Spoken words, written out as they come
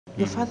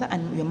Your father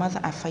and your mother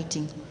are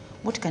fighting.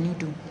 What can you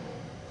do?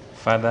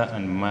 Father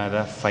and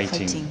mother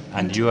fighting.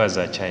 And you as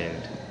a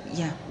child.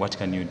 Yeah. What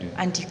can you do?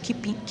 And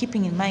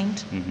keeping in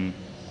mind,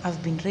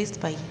 I've been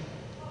raised by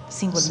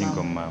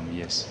single mom,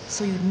 yes.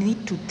 So you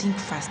need to think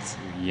fast.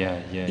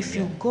 If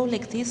you go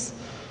like this,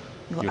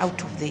 you're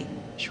out of the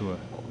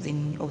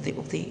of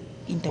the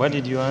interview. What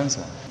did you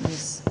answer?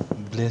 Yes.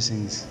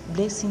 Blessings.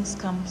 Blessings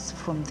comes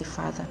from the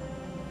father.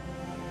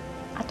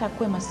 Hata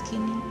akuwe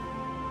maskini,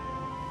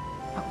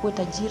 akuwe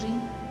tajiri,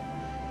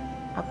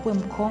 akuwe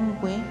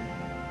mkongwe,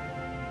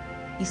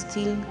 is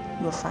still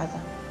your father.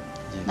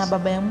 Yes. Na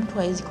baba ya mtu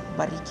hawezi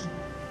kukubariki.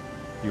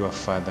 Your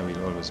father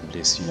will always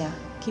bless you. Yeah,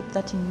 keep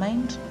that in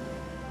mind.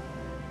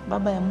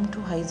 Baba ya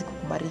mtu hawezi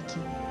kukubariki.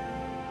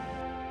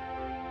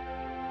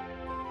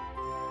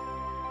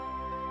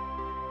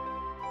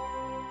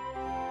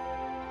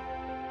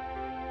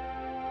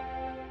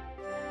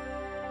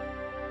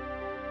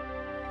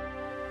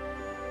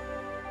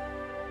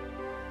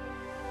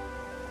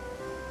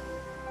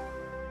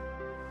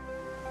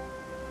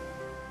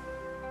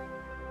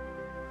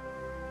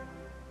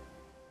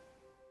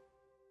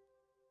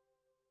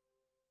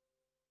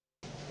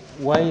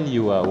 While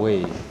you were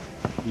away,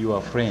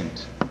 your friend,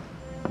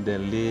 the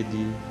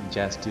Lady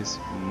Justice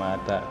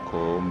Martha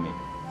Koome,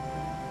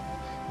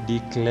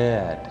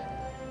 declared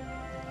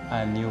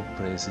a new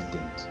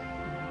president,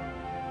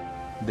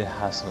 the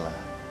hustler,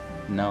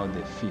 now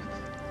the fifth.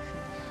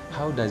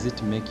 How does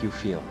it make you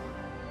feel?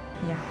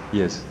 Yeah.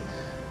 Yes.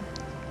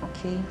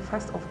 Okay,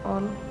 first of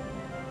all,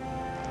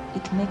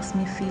 it makes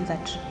me feel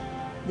that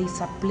there is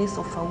a place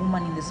of a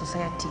woman in the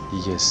society.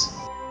 Yes.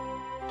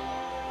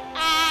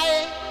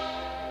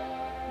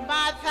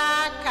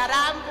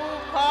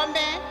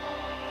 Koome,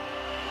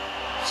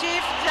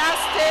 Chief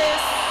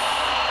Justice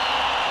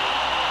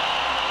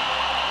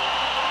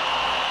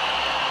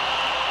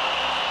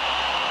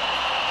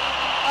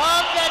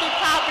of the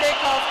Republic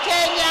of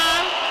Kenya,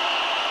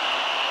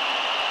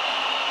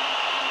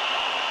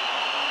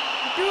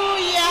 do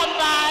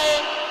hereby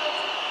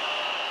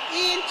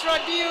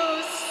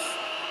introduce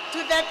to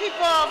the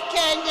people of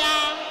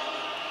Kenya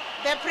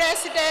the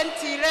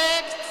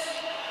President-elect,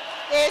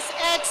 His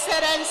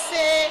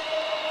Excellency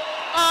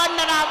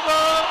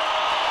Honorable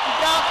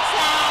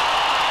Dr.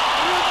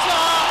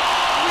 Ruto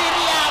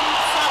William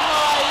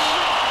Samoei,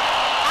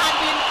 and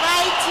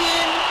invite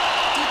him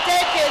to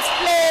take his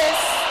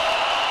place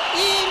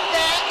in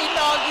the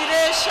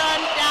inauguration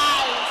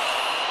dais.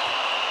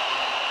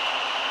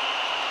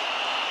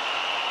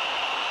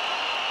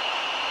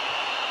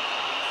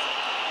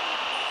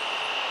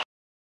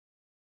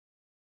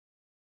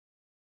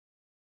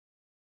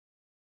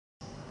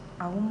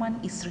 A woman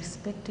is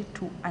respected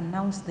to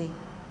announce the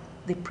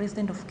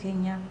President of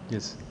Kenya.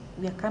 Yes.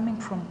 We are coming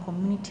from a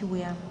community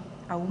where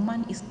a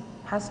woman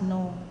has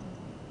no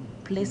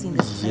place in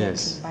the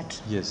society.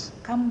 But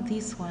come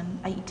this one,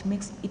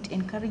 it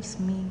encourages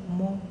me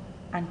more,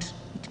 and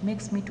it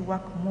makes me to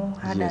work more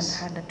harder and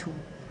harder to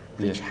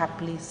reach her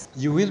place.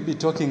 You will be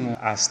talking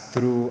us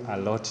through a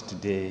lot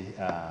today,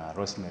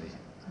 Rosemary.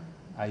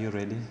 Are you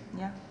ready?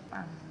 Yeah,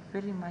 I'm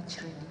very much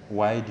ready.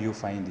 Why do you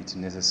find it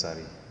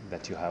necessary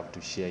that you have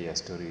to share your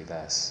story with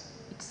us?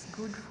 It's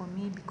good for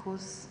me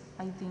because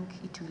I think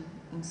it will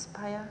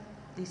inspire.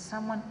 There's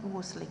someone who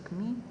was like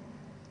me,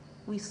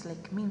 who is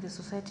like me in the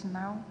society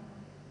now.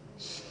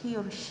 He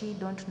or she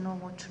don't know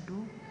what to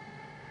do.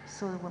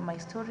 So when my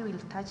story will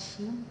touch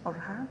him or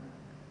her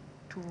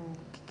to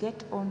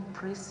get on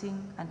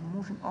pressing and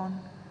moving on,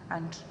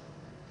 and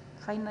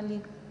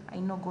finally I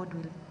know God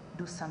will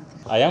do something.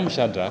 I am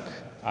Shadrach,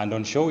 and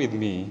on show with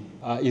me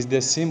is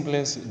the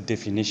simplest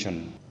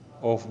definition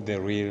of the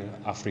real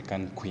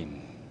African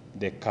queen.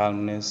 The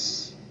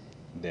calmness,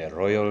 the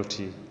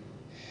royalty.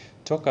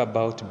 Talk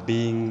about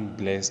being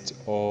blessed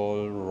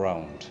all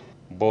round,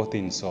 both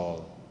in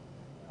soul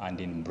and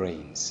in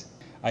brains.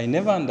 I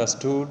never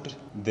understood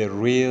the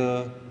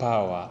real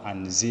power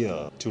and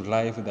zeal to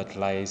life that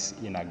lies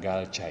in a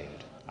girl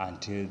child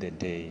until the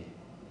day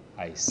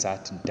I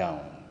sat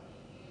down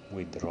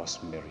with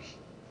Rosemary.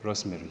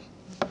 Rosemary,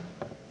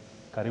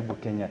 karibu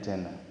Kenya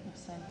tena.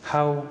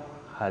 How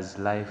has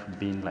life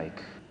been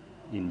like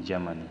in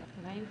Germany?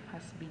 Life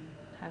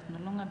has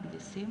no longer been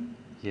the same.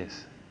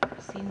 Yes.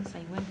 Since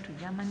I went to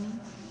Germany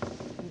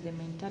with the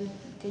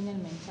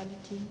Kenyan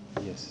mentality.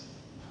 Yes.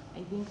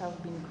 I think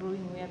I've been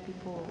growing where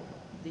people,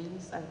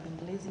 I've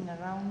been lazing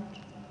around.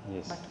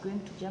 Yes. But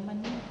going to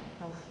Germany,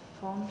 I've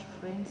found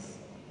friends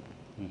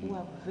who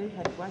are very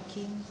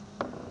hardworking.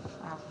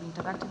 I've been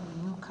interacting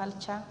with new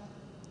culture.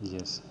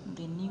 Yes.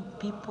 The new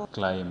people.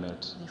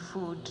 Climate.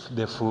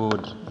 The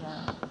food.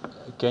 Yeah.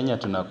 Kenya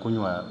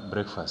tunakunywa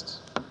breakfast.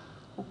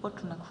 Huko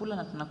tunakula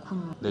na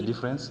tunakunywa. The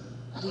difference?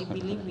 They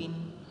believe in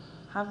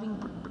having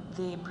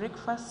the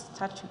breakfast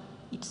start.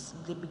 It's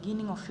the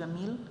beginning of your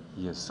meal.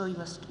 Yes. So you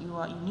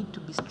need to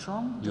be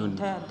strong the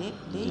entire day.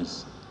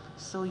 Yes.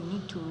 So you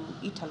need to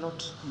eat a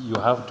lot. You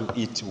have to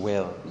eat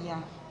well.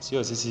 Yeah.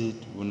 Sio sisi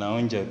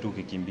unaonja tu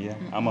ukikimbia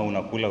ama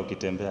unakula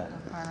ukitembea.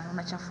 Hapana,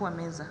 unachafua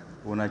meza.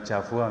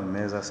 Unachafua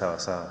meza sawa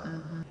sawa.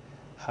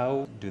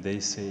 How do they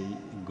say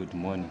good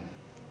morning?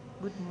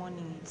 Good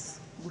morning, it's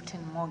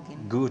Guten Morgen.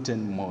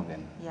 Guten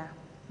Morgen. Yeah,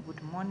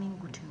 good morning,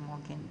 Guten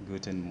Morgen.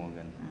 Guten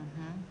Morgen.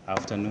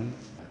 Afternoon?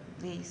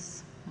 There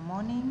is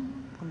morning,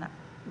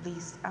 there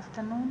is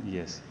afternoon,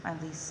 Yes. and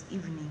there is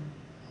evening.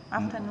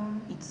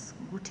 Afternoon, it's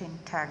Guten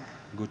Tag.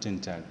 Guten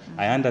Tag.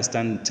 I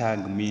understand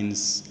tag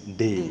means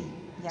day. Day,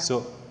 yeah.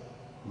 So,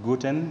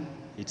 guten,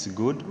 it's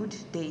good. Good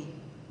day.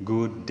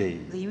 Good day.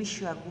 They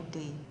wish you a good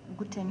day.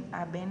 Guten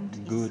Abend is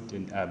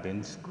Guten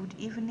Abend. good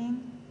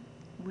evening.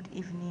 Good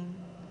evening.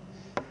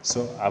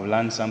 So, I've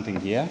learned something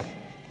here.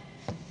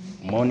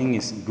 Morning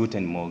is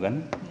Guten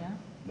Morgen. Yeah.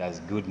 That's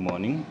good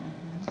morning.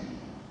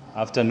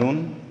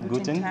 Afternoon,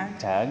 Guten Guten Tag.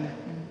 Tag.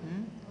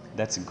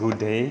 That's good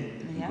day,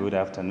 Yeah. good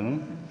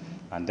afternoon.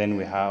 And then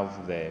we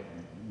have the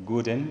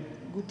Guten,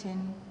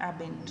 Guten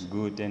Abend.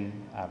 Guten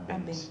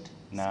Abend. Abend.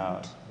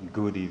 Now,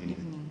 good evening.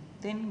 Evening.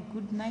 Then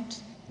good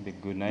night. The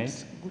good night,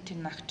 It's Gute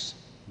Nacht.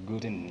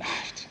 Guten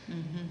Nacht.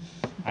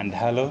 And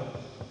hello?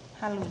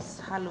 Hello is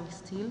hello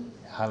still.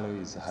 Hello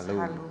is hello,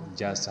 hello.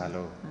 just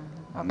hello.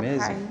 Or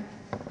Amazing.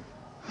 hi.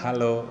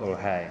 Hello or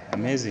hi,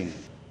 amazing.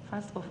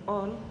 First of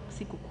all,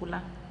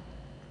 sikukula.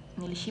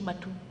 Nilishiba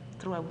tu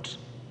throughout.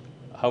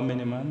 How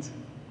many months?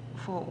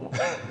 For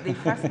the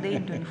first day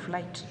ndio ni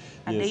flight.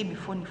 A Yes. day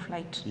before ni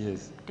flight.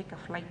 Yes. Take a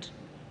flight.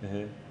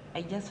 Uh-huh.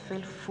 I just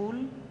felt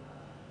full.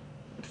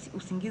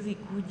 Usingizi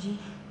kuji.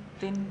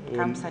 Then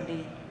comes a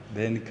day.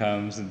 Then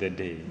comes the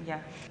day. Yeah.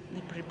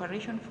 The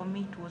preparation for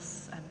me, it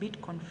was a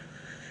bit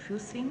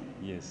confusing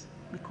Yes.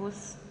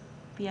 because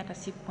pia hata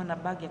sikuwa na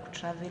bag ya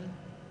kutravel.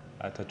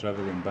 After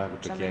traveling back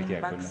peke yake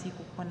Traveling bag hakuna.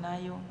 sikuwa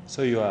nayo.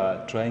 So you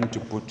are trying to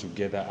put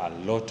together a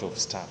lot of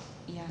stuff.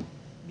 Yeah,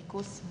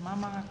 because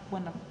mama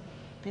hakuwa na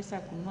pesa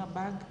ya kununua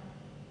bag,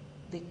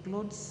 the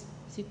clothes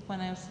sikuwa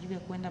nayo, sijui ya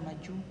kwenda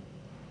majuu,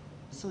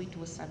 so it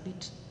was a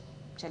bit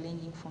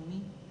challenging for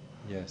me.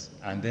 Yes,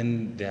 and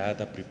then the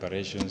other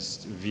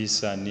preparations,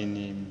 visa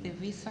nini. The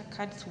visa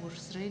cards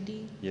was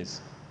ready.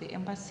 Yes. The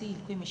embassy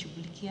ilikuwa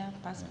imeshughulikia,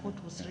 passport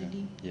was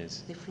ready.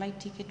 Yes. The flight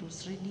ticket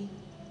was ready.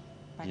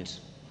 But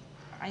Yes.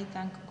 I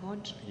thank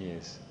God,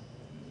 Yes.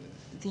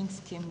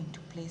 things came into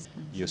place.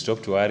 You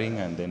stopped worrying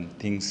and then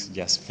things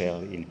just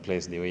fell in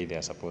place the way they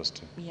are supposed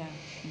to. Yeah.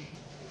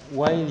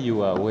 While you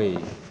were away,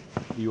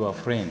 your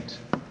friend,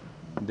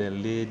 the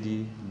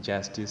Lady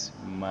Justice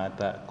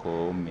Martha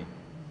Koome,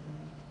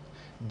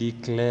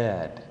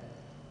 declared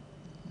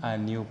a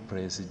new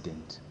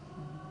president,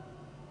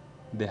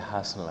 the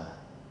hustler,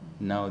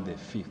 now the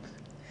fifth.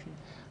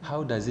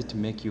 How does it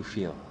make you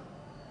feel?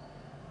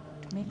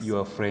 It makes,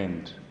 Your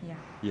friend. yeah.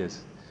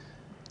 Yes.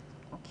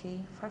 Okay,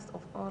 first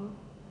of all,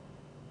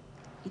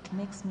 it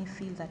makes me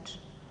feel that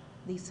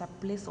there is a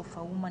place of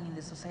a woman in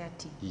the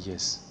society.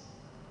 Yes.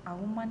 A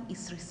woman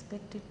is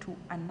respected to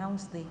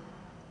announce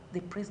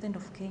the president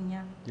of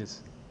Kenya.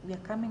 Yes. We are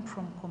coming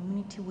from a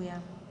community where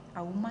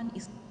a woman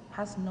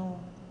has no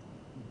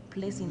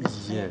place in the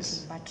society.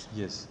 Yes. But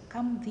yes.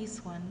 come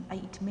this one,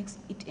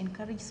 it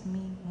encourages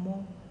me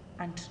more,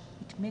 and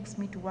it makes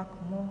me to work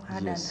more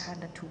harder Yes. and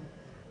harder to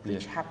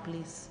reach Yeah. her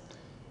place.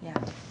 Yeah.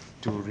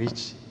 To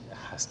reach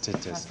her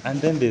status. Her status.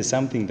 And then there's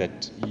something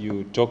that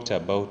you talked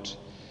about,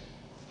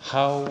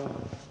 how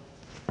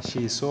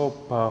she's so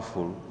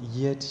powerful,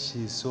 yet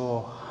she's so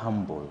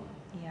humble.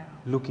 Yeah.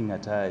 Looking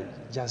at her,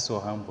 just so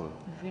humble.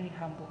 Very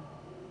humble.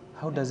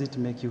 How does it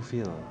make you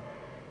feel?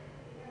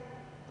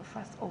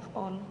 First of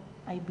all,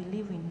 I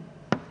believe in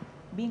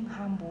being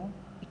humble.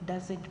 It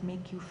doesn't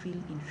make you feel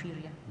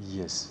inferior.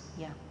 Yes.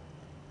 Yeah.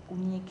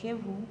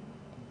 Unyenyekevu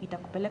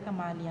itakupeleka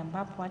mahali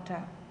ambapo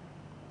hata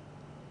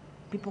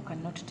people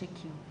cannot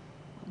take you.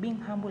 Being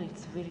humble,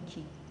 it's very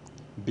key.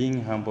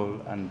 Being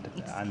humble and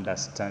It's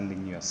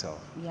understanding yourself.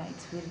 Yeah,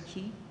 it's very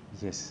key.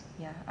 Yes.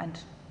 Yeah, and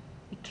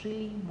it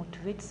really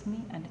motivates me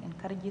and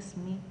encourages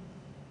me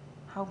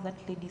how that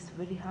lady is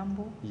very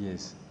humble.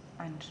 Yes.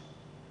 And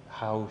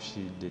how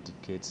she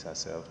dedicates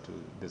herself to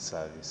the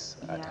service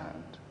at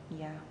hand.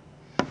 Yeah.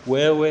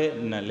 Wewe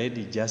na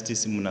Lady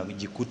Justice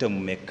mnajikuta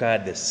mmekaa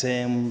the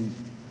same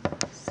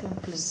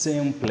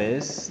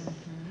place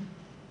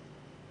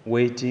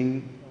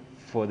waiting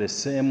for the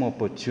same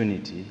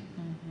opportunity.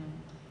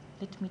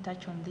 Let me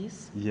touch on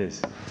this.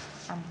 Yes.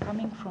 I'm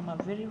coming from a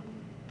very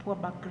poor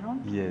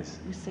background. Yes.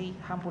 You say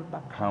humble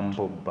background.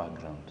 Humble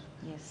background.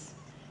 Yes.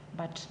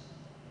 But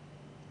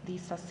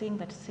there's a saying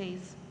that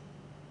says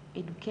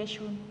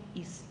education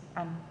is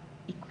an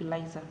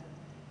equalizer.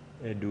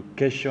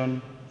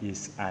 Education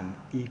is an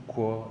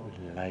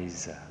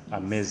equalizer. Yes.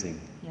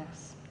 Amazing.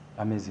 Yes.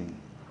 Amazing.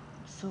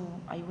 So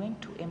I went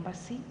to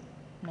embassy,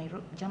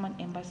 German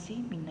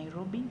embassy in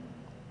Nairobi.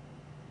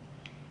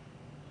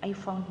 I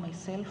found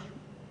myself,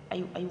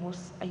 I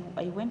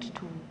went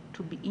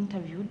to be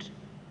interviewed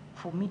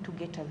for me to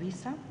get a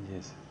visa.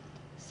 Yes.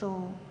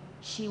 So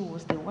she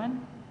was the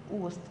one who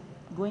was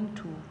going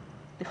to,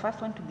 the first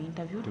one to be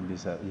interviewed. To be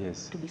served,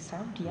 yes. To be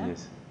served, yeah.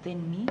 Yes.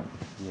 Then me.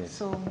 Yes.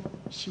 So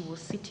she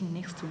was sitting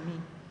next to me.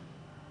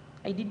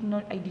 I did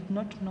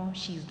not know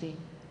she's the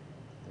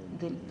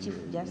Chief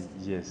Justice.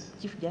 Yes.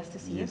 Chief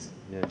Justice, yes.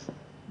 Yes.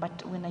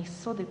 But when I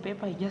saw the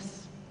paper, I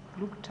just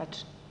looked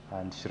at.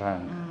 And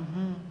shrank.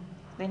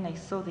 Then I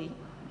saw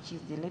she's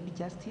the Lady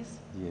Justice.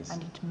 Yes.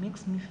 And it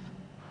makes me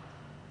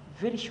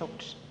very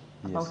shocked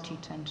about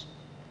it. And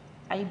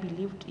I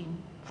believed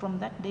from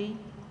that day,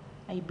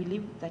 I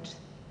believed that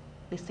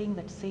the saying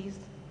that says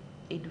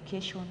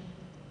education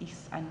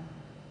is an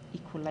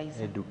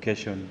equalizer.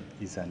 Education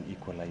is an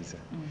equalizer.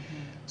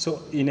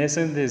 So in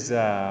essence, there's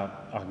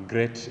a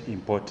great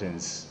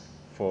importance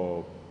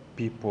for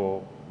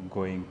people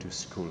going to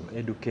school,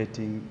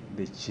 educating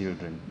the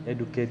children,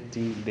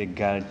 educating the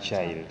girl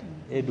child,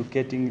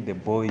 educating the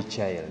boy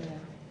child,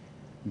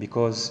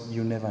 because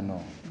you never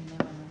know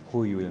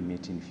who you will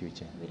meet in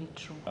future. Very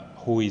true.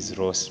 Who is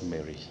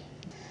Rosemary?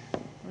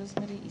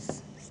 Rosemary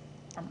is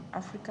an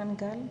African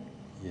girl.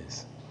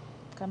 Yes.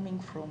 Coming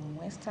from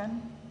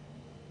Western,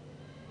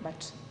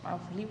 but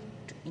I've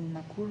lived in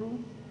Nakuru.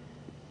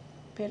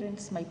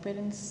 My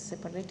parents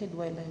separated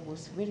while I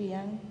was very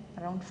young,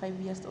 around 5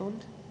 years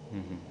old.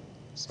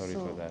 Sorry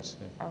for that.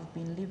 I've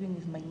been living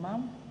with my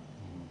mom.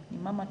 Ni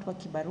mama tu wa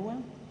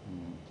kibarua.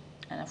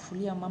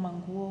 Anafulia mama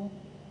nguo,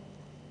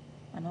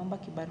 anaomba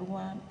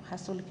kibarua,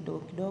 hustle kidogo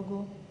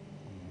kidogo,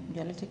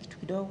 ndio alete kitu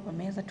kidogo kwa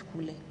meza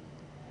tukule.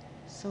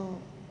 So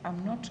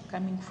I'm not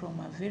coming from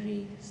a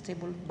very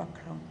stable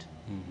background.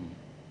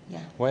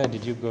 Yeah. Where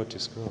did you go to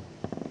school?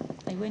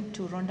 I went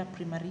to Ronda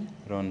Primary.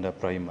 Ronda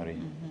Primary.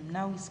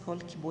 Now it's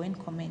called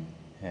Koome.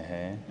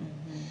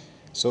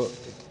 So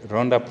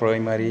Ronda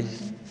Primary,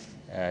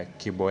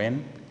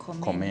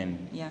 Koome.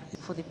 Yeah.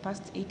 For the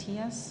past 8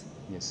 years,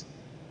 Yes.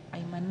 I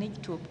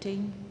managed to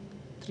obtain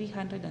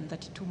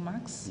 332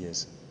 marks.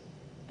 Yes.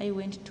 I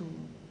went to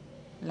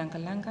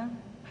Langalanga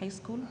High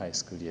School. High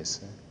school,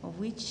 yes. Of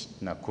which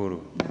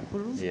Nakuru.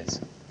 Yes.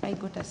 I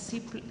got a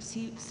C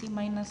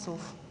minus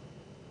of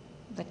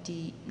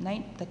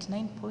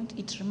 39 point.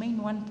 It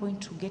remained 1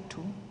 point to get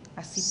to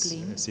a C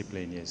plane. C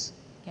plane, yes.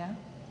 Yeah.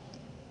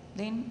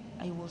 Then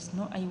I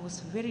was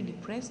very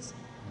depressed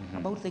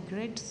about the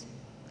grades,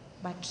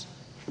 but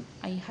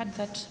I had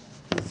that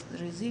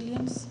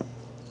resilience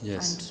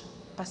and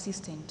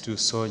persistent. To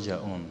soldier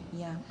on.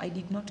 Yeah, I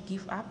did not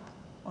give up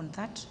on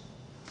that.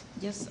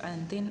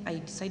 And then I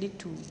decided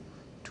to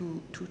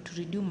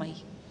redo my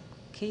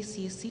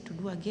KCSE, to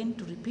do again,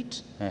 to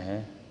repeat.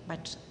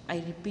 But I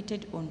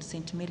repeated on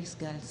St. Mary's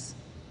Girls.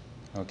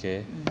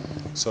 Okay.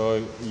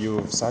 So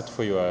you've sat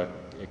for your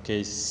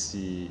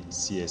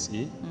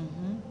KCSE.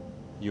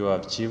 You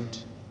have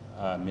achieved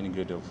a mean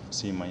grade of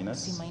C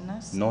minus. C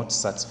minus. Not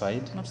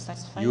satisfied. Not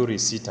satisfied. You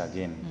resit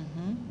again.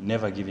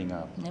 Never giving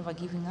up. Never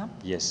giving up.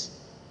 Yes.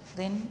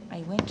 Then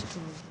I went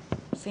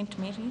to St.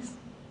 Mary's.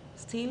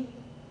 Still,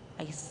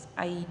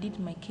 I did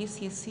my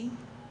KCSE.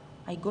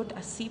 I got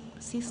a C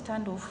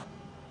stand of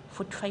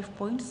 45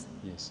 points.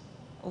 Yes.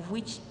 Of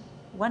which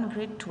one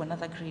grade to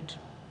another grade.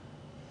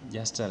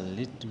 Just a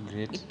little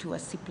grade. To a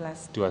C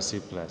plus. To a C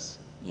plus.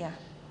 Yeah.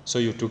 So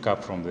you took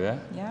up from there?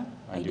 Yeah.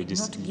 And I did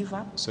not give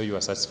up. So you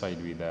are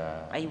satisfied with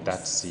that C? I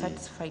was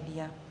satisfied,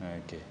 yeah.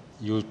 Okay.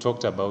 You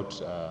talked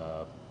about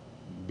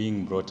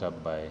being brought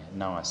up by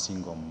now a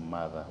single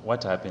mother.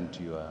 What happened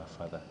to your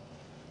father?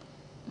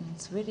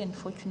 It's very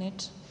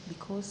unfortunate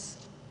because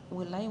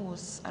when I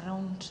was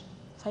around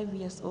 5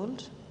 years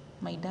old,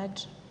 my dad,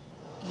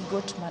 he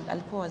got mad.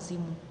 Alikuwa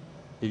wazimu.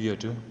 Hivyo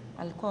tu?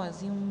 Alikuwa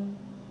wazimu.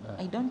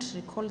 I don't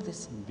recall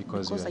this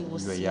because I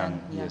was young.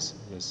 Yeah.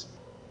 Yes.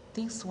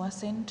 Things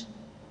worsened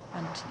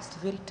and it's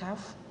very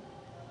tough.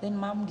 Then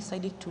mom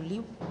decided to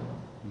leave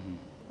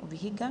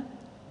Vihiga.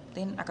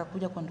 Then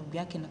akakuja kwa ndugu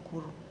yake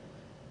Nakuru.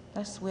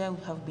 That's where we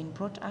have been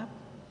brought up.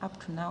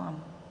 Up to now, I'm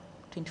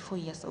 24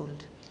 years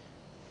old.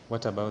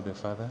 What about the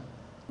father?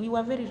 We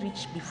were very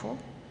rich before.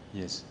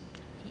 Yes.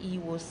 He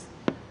was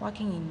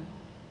working in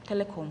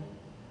telecom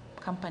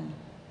company.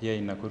 Here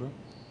in Nakuru?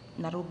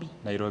 Nairobi.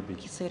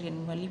 Kiserian.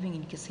 We were living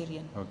in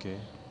Kiserian. Okay.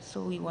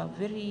 So we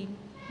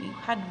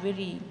had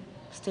very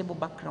stable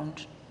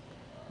background.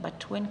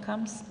 But when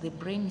comes the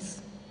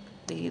brains,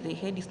 the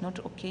head is not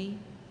okay,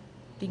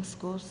 things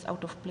goes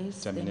out of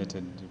place.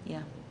 Terminated.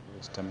 Yeah.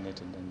 Was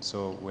terminated and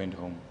so went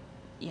home.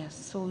 Yes.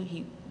 So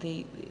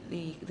the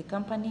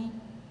company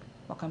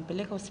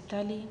wakampeleka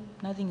hospitali,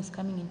 nothing is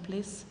coming in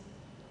place.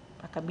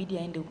 Akabidi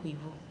aende huko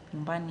hivyo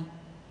nyumbani.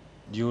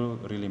 Do you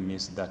really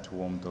miss that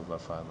warmth of a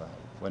father?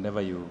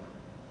 Whenever you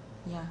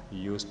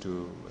used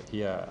to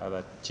hear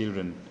other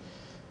children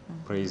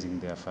praising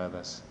their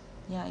fathers.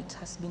 Yeah, it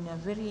has been a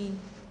very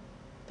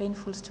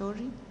painful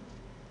story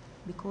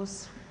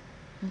because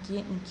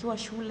nikiwa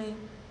shule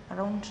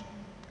around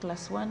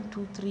class 1,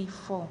 2, 3,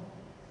 4,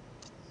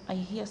 I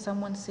hear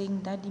someone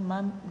saying, daddy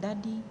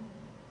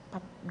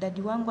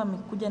wangu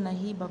amekuja na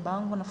hii, baba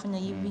wangu anafanya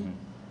hivi.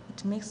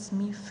 It makes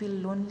me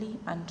feel lonely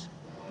and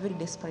very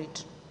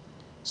desperate.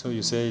 So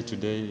you say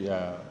today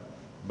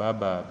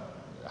baba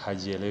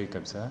hajielewi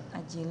kabisa?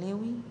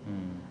 Hajielewi.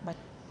 But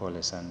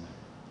pole sana.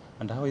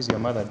 And how is your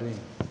mother doing?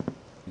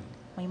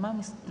 My mom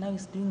is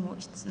doing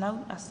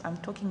now as I'm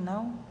talking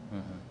now.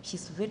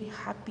 She's very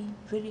happy,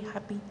 very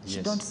happy.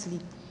 She don't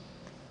sleep.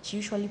 She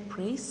usually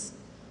prays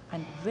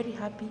and very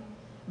happy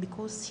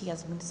because he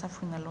has been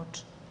suffering a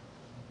lot.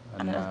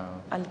 And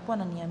now, Alikuwa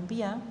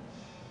ananiambia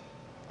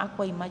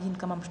hakuwa imagine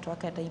kama mtoto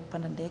wake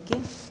ataipanda ndege,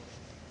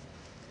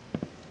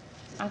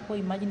 hakuwa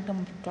imagine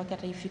kama mtoto wake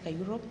ataifika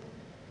Europe,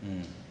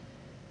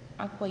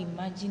 hakuwa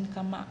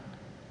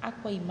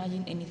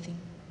imagine anything.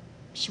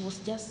 She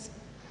was just,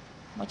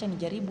 wacha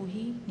nijaribu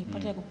hii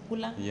nipate ya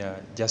kukula. Yeah,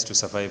 just to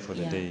survive for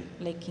the day.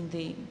 Like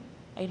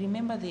I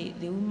remember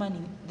the woman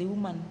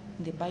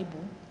in the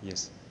Bible.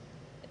 Yes.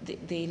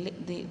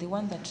 The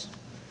one that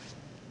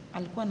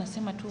alikuwa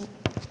anasema tu,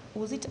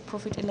 was it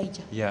Prophet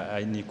Elijah?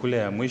 Yeah, ni kule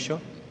ya mwisho.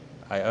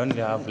 I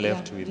only have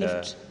left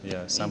with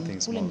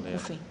something small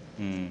there.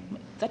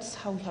 That's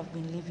how we have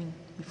been living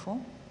before.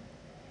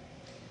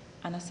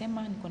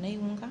 Anasema niko na hii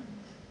unga.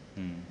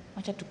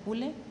 Acha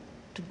tukule,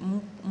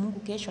 Mungu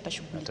kesho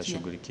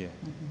atashughulikia.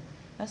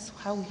 That's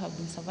how we have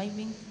been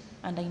surviving,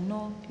 and I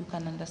know you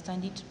can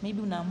understand it.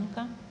 Maybe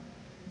unaamka,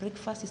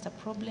 breakfast is a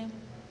problem.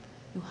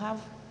 You have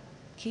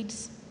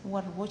kids who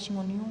are watching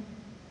on you.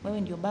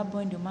 Wewe ndio baba,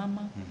 wewe ndio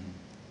mama.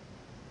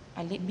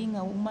 Being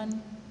a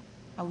woman,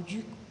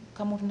 haujui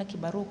kama utaenda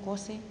kibarua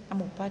ukose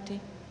ama upate.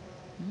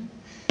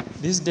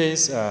 These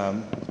days,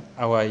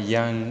 our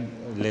young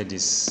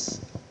ladies,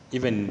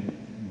 even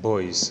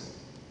boys,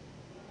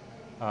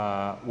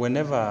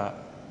 whenever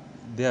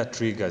their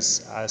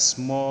triggers are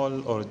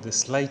small or the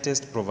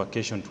slightest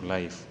provocation to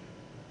life,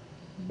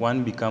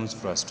 one becomes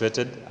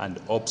frustrated and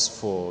opts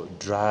for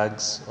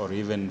drugs or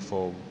even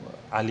for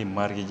early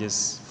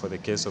marriages, for the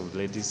case of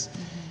ladies.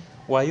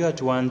 Were you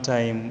at one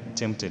time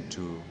tempted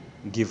to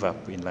give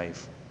up in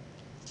life?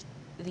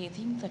 They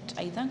think that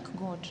I thank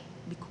God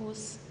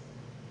because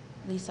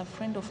there is a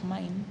friend of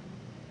mine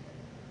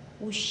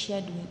who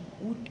shared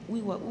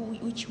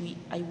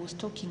I was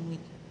talking with,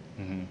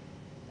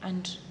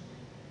 and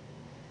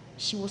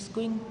she was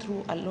going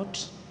through a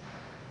lot.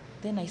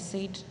 Then I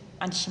said,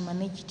 and she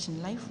managed it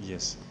in life.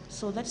 Yes.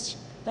 So that's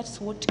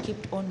what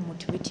kept on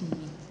motivating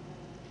me,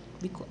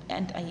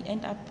 and I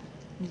end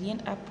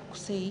up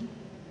saying,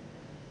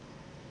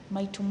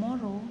 my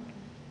tomorrow,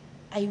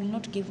 I will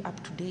not give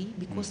up today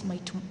because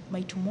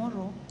my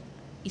tomorrow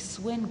is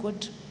when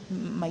God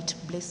might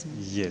bless me.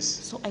 Yes.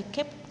 So I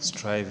kept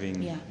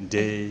striving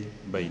day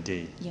by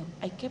day. Yeah,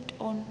 I kept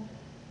on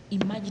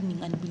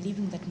imagining and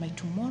believing that my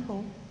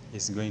tomorrow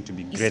is going to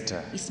be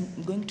greater. Is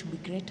going to be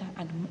greater,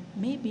 and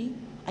maybe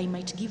I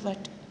might give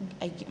up.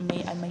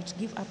 I might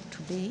give up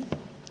today.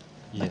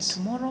 But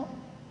tomorrow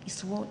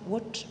is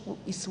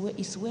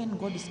is when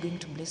God is going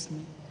to bless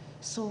me.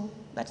 So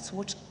that's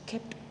what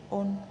kept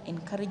on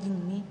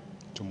encouraging me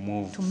to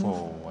move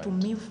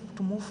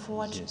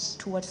forward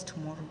towards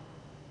tomorrow.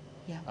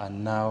 Yeah.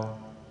 And now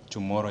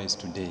tomorrow is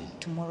today.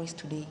 Tomorrow is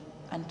today,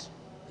 and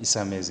it's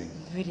amazing.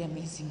 Very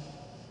amazing.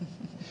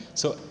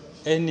 So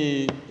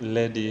any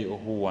lady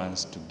who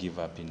wants to give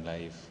up in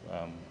life,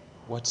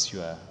 what's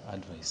your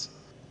advice?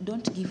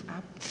 Don't give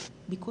up,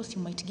 because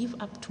you might give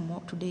up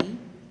today,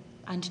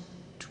 and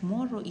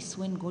tomorrow is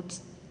when God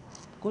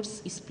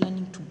is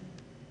planning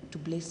to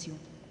bless you.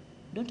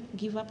 Don't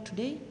give up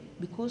today,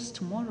 because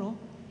tomorrow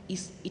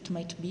it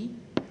might be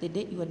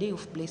your day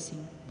of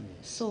blessing.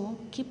 Yes. So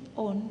keep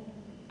on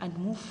and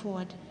move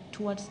forward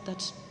towards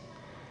that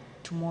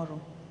tomorrow,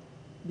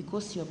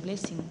 because your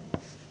blessing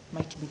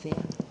might be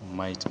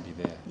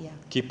there. Yeah.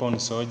 Keep on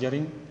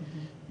soldiering,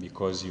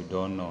 because you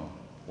don't know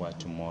what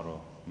tomorrow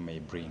may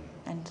bring.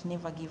 And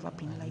never give up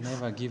in life.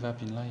 Never give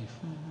up in life.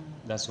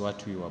 That's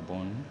what we were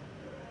born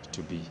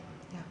to be.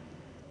 Yeah.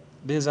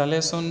 There's a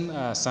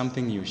lesson,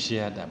 something you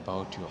shared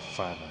about your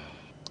father,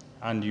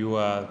 and you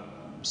are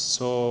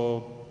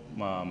so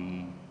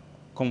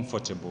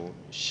comfortable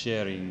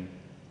sharing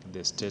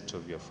the state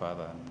of your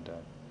father, and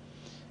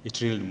it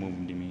really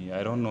moved me.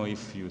 I don't know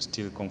if you're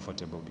still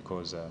comfortable,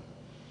 because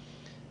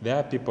there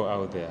are people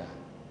out there,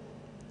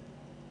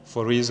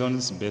 for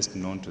reasons best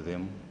known to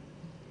them.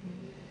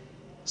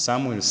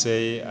 Some will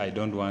say, I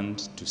don't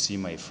want to see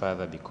my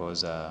father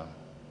because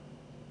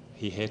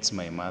he hates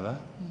my mother.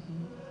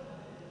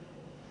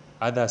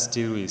 Others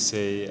still will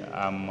say,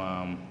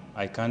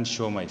 I can't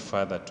show my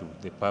father to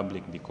the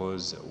public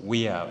because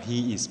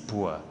he is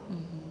poor.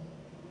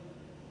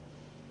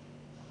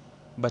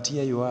 But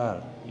here you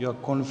are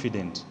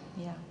confident.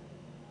 Yeah.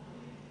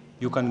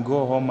 You can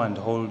go home and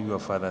hold your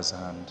father's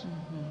hand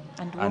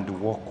and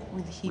walk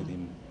with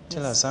him.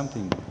 Tell us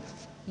something.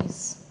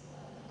 Yes.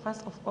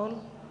 First of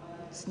all,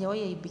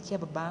 sijawahi aibikia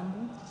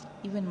babangu,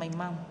 even my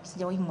mom,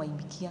 sijawahi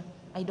mwaibikia.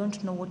 I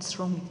don't know what's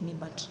wrong with me,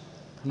 but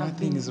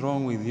nothing is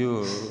wrong with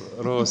you,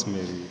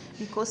 Rosemary.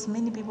 Because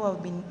many people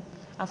have been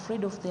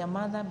afraid of their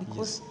mother,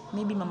 because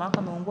maybe mama yako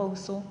ameungua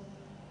uso,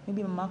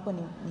 maybe mama yako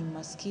ni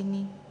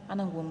maskini,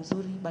 ana nguo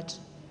mzuri, but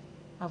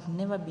I've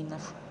never been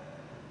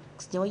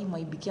sijawahi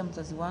mwaibikia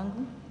mzazi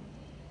wangu,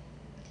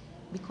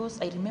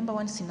 because I remember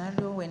one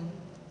scenario when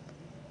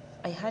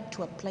I had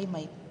to apply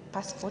my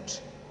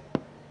passport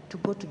to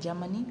go to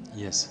Germany.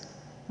 Yes.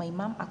 My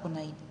mom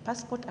akona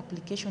passport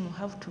application,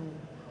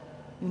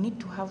 you need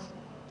to have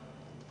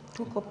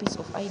 2 copies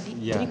of ID,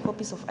 Yeah. 3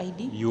 copies of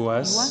ID.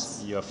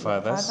 Yours, your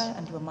father's, father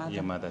and your mother.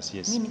 Your mother's,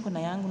 yes. Mi niko na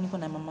yangu, niko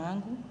na mama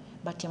yangu,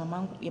 but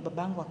ya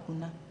babangu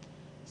hakuna.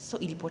 So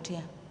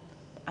ilipotea.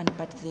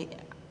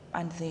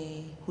 And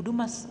the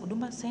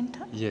Huduma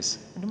Center? Yes.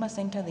 Huduma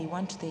Center, they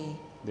want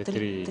the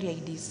three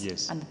IDs.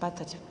 Yes. And the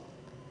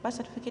birth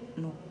certificate,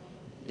 no.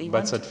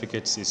 Birth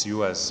certificate is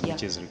yours, yeah.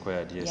 which is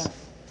required, yes. Yeah.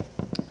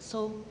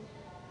 So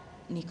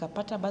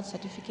nikapata birth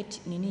certificate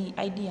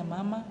ID ya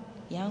mama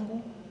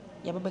yangu,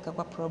 ya baba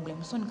ikakuwa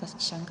problem. So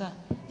nikashangaa,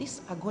 this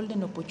is a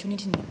golden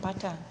opportunity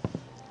nimepata.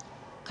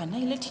 Can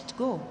I let it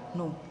go?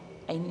 No.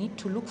 I need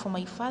to look for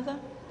my father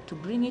to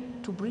bring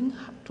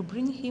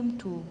him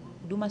to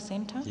Huduma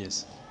Center.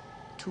 Yes.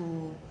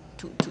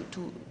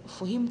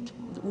 For him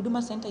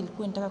Huduma Center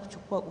ilikuwa inataka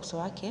kuchukua uso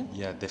wake.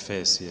 Yeah, the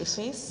face, yes.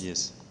 The face.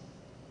 Yes.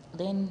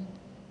 Then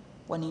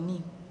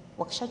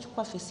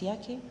wakishachukua face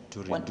yake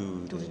to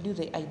redo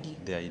the ID.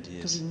 The ID,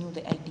 yes. To renew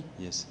the ID.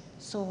 Yes.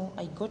 So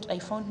I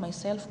found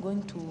myself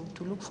going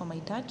to look for my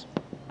dad,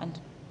 and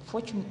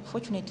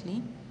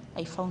fortunately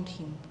I found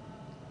him.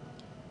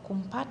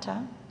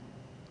 Kumpata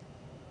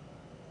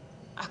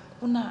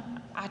hakuna,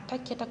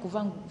 hataki hata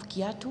kuvaa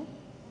kiatu,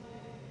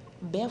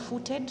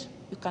 barefooted.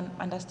 You can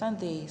understand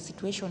the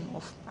situation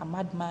of a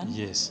madman.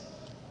 Yes.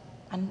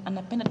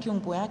 Anapenda tu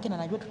nguo yake na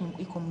anajua tu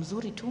iko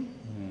mzuri tu.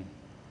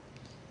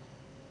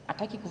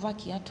 Hataki kuvaa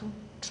kiatu,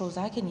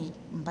 trouser yake ni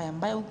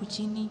mbaya huku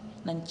chini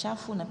na ni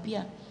chafu, na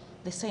pia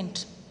the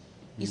scent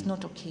is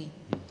not okay.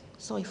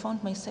 So I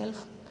found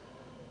myself,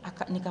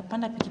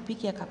 nikapanda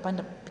pikipiki,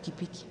 akapanda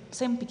pikipiki.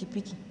 Same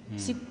pikipiki.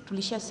 Si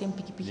tulishia same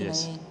pikipiki,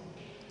 yes. Na yeye.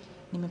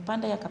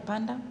 Nimepanda,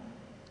 yakapanda.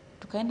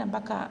 Tukaenda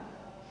mpaka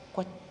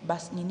kwa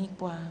bus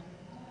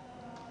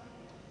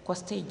kwa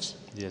stage.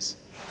 Yes.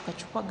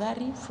 Tukachukua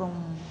gari from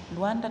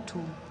Luanda to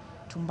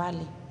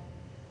Mbale.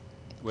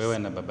 Wewe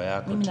na baba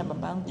yako? Mimi na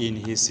babangu. In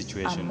his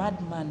situation. A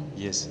madman.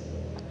 Yes.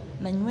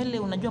 Na nywele,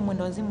 unajua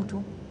mwenda wazimu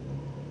tu.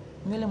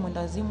 Nywele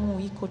mwenda wazimu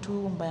iko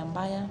tu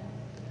mbaya.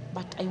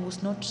 But I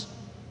was not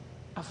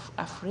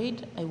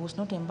afraid. I was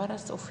not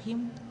embarrassed of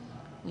him.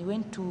 We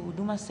went to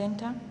Huduma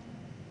Center.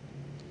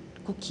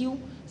 Kukiu,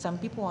 some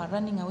people were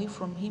running away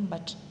from him,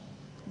 but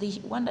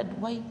they wondered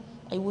why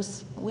I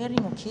was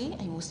wearing okay.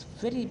 I was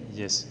very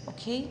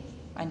okay,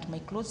 and my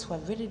clothes were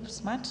very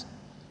smart,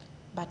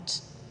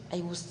 but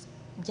I was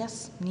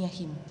just near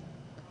him.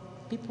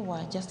 People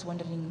were just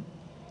wondering,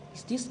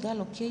 is this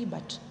girl okay?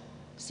 But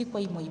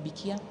sikuwa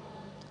imwaibikia.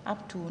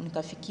 Up to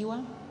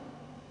nikafikiwa,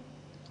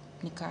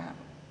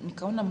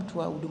 nikaona mtu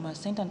wa Huduma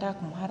Center nataka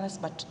kumharass,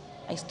 but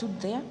I stood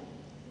there.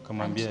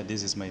 Kamwambia,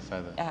 this is my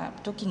father.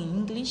 Talking in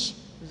English,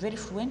 very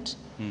fluent.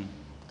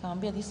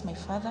 Kamwambia, this is my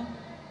father,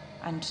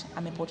 and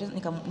amepoteza.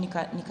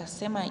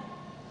 Nikasema,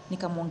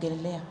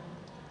 nikamwongelelea.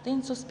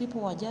 Then those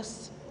people were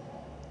just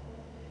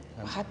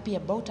happy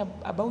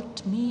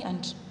about me,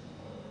 and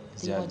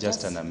they were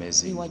just an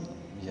amazing. They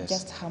were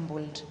just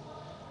humbled.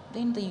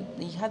 Then they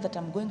heard that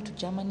I'm going to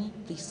Germany.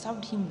 They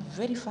served him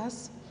very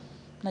fast.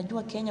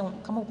 Najua Kenya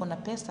kama uko na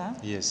pesa,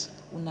 yes,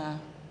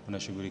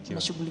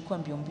 unashughulikiwa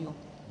mbio.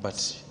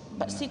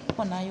 But si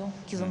kuwa nayo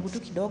kizungu tu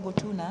kidogo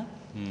tu na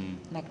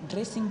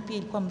dressing pia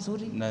ilikuwa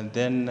mzuri. And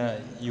then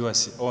your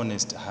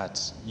honest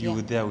heart, you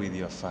were there with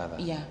your father.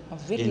 Yeah,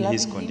 very in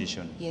his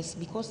condition. Yes,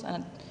 because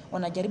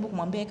wanajaribu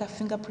kumwambia eka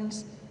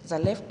fingerprints za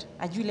left,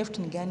 ajui left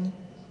ni gani.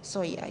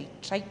 So I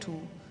tried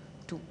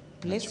to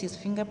place his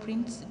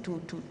fingerprints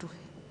to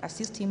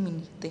assist him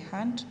in the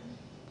hand.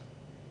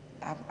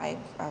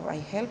 I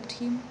helped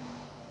him.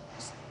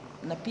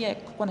 Na pia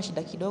kuwa na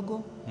shida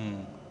kidogo.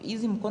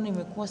 Hizi mkono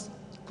imekuwa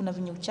kuna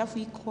vinyo uchafu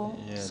iko,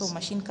 yes. So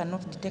machine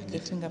cannot detect the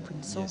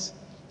fingerprint. So yes.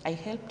 I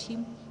helped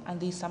him, and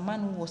there is a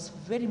man who was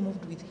very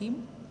moved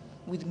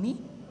with me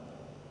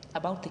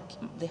about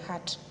the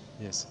heart,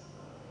 yes,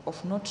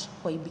 of not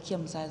kuibikia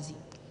mzazi,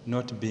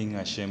 not being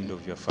ashamed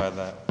of your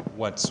father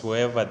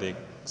whatsoever the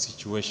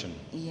situation.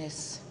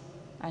 Yes,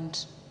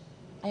 and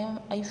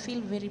I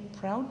feel very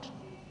proud,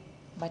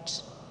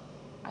 but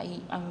I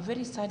am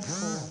very sad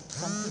for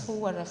some people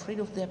who are afraid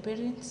of their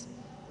parents,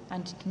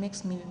 and it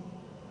makes me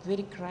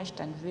very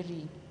crushed and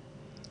very,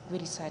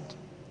 very sad.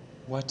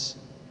 What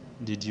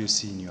did you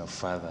see in your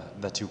father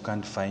that you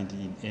can't find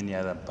in any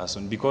other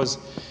person? Because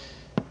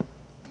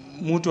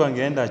mtu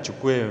angeenda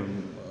achukue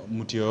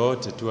mtu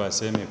yoyote tu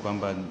aseme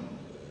kwamba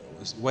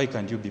why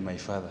can't you be my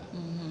father?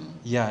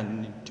 Yeah,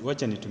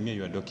 wacha nitumie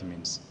your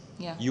documents.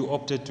 Yeah. You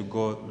opted to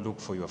go look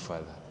for your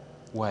father.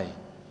 Why?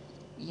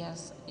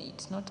 Yes,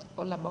 it's not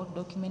all about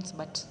documents,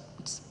 but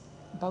it's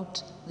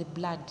about the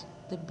blood.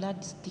 The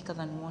blood is thicker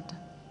than water.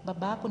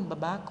 Baba yako ni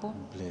baba yako.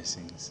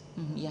 Blessings.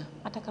 Yeah.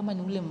 Hata kama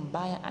ni ule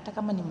mbaya, hata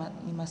kama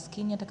ni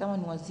maskini, hata kama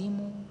ni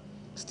wazimu,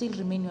 still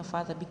remain your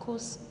father,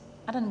 because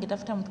hata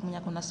ningetafuta mtu mwenye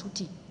ako na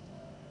suti,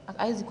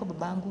 haiwezi kuwa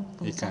babangu.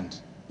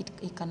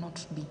 It cannot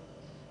be.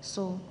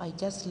 So I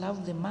just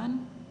love the man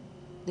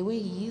the way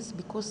he is,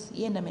 because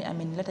yeye ndiye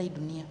amenileta hii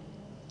dunia.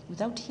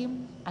 Without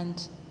him,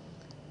 and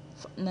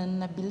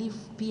na believe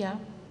pia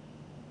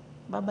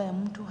baba ya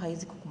mtu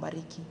haiwezi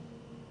kukubariki.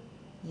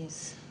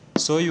 Yes.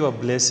 So your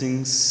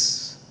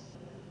blessings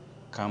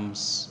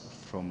comes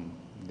from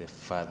the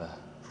Father.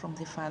 From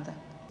the Father.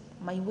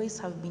 My ways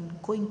have been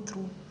going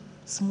through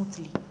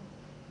smoothly.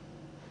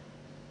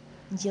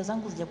 Njia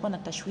zangu zijakuwa na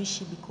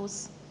tashwishi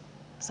because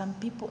some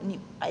people,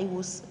 I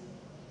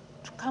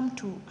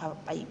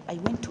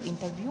went to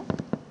interview.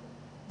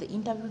 The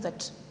interview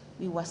that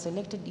we were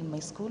selected in my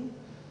school,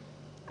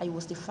 I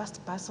was the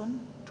first person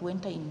to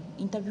enter in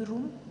interview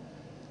room.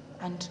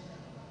 And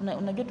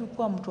unajua tu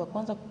kuwa mtu wa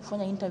kwanza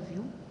kufanya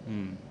interview,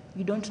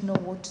 you don't know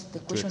what the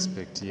question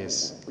to expect.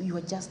 Yes, you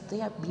are just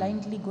there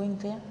blindly going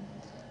there.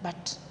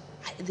 But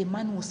the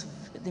man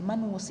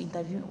who was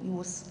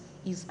interviewing,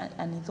 is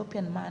an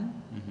Ethiopian man,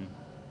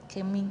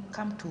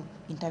 come to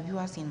interview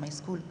us in my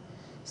school.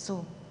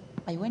 So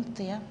I went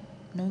there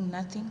knowing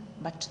nothing,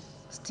 but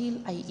still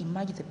I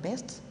emerged the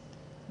best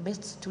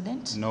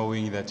student.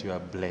 knowing that you are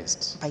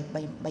blessed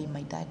by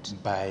my dad.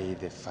 by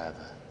the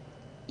Father.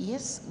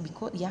 Yes,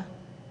 because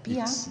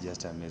pia It's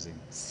just amazing.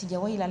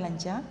 sijawahi lala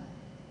njaa,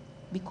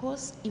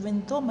 because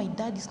even though my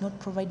dad is not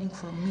providing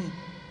for me,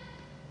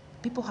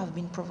 people have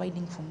been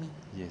providing for me.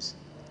 Yes.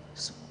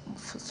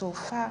 So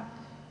far,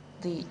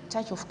 the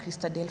Church of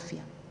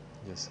Christadelphia,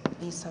 Yes.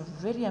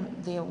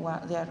 there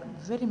are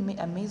very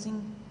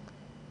amazing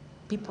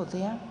people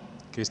there.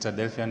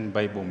 Christadelphian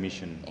Bible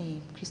Mission.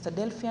 A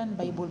Christadelphian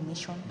Bible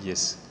Mission.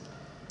 Yes.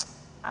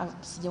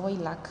 Sijawahi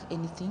lack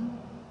anything.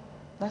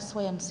 That's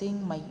why I'm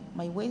saying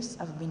my ways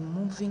have been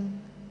moving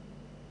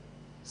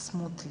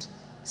smoothly.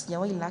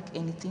 Sijawahi lack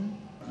anything.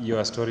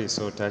 Your story is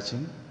so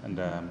touching, and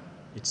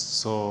it's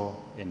so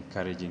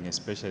encouraging,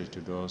 especially to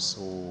those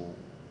who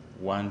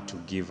want to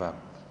give up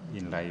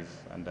in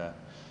life. And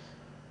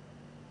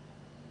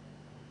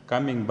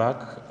coming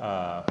back,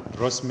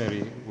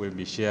 Rosemary will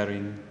be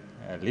sharing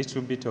a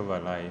little bit of her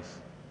life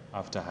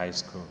after high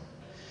school.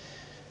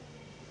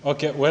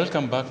 Okay,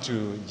 welcome back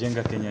to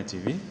Jenga Kenya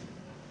TV.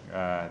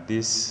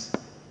 This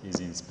is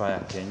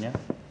Inspire Kenya.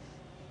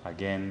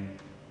 Again,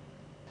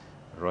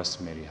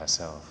 Rosemary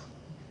herself.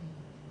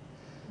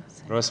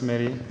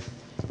 Rosemary,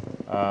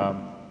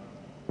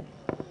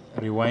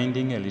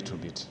 rewinding a little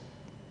bit.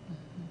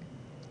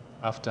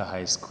 After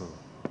high school,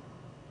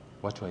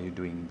 what were you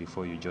doing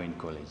before you joined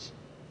college?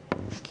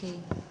 Okay,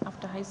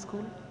 after high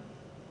school,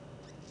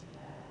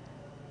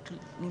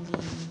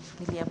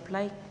 nili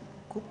apply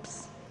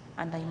KUPS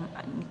and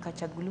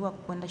nikachaguliwa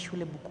kwenda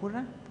shule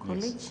Bukura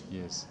College.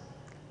 Yes.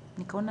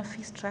 Nikaona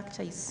fee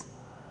structure is.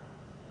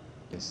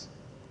 Yes.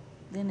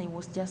 Then I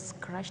was just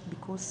crushed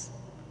because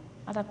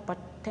hata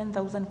kupata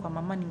 10,000 kwa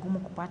mama ni ngumu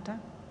kupata.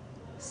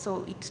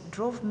 So it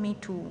drove me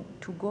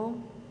to go.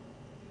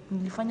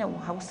 Nilifanya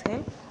house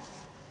help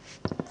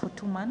for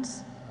 2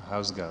 months.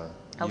 House girl.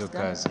 House Your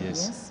girl, cars,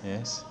 yes. yes.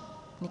 Yes.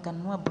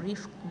 Nikanunua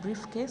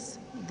briefcase.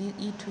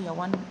 Hii tu ya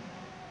one,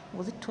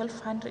 was it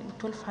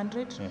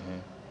 1200?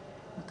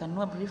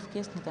 Nikanunua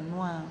briefcase,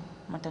 nikanunua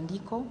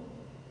matandiko.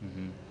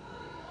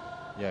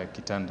 Ya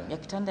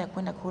kitanda ya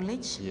kwenda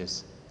college.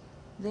 Yes.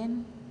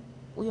 Then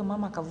huyo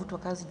mama akavutwa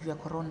kazi juu ya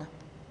corona.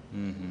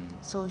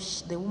 So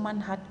the woman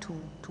had to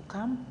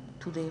come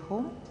to the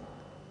home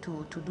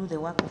to do the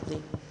work of the.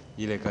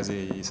 Ile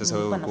kazi sasa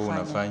wewe ulikuwa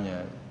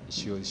unafanya,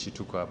 she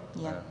took up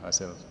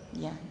herself.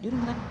 Yeah,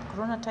 during that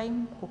corona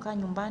time, kukaa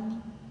nyumbani,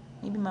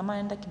 maybe mama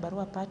anaenda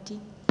kibarua party,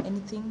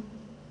 anything.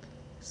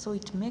 So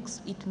it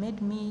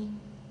made me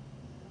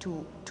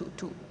to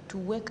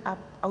wake up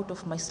out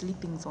of my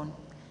sleeping zone.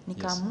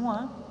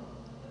 Nikaamua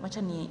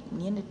wacha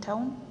niende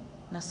town,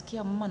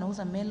 nasikia mama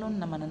anauza melon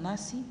na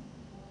mananasi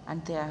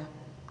and they are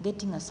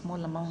getting a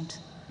small amount.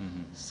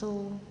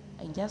 So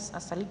I just,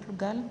 as a little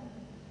girl,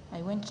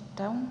 I went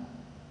town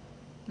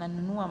na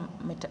nunua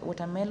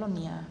watermelon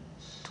ya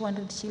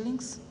 200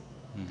 shillings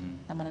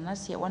na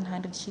mananasi ya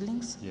 100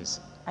 shillings.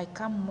 Yes. I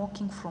come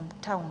walking from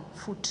town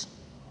foot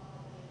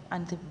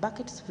and the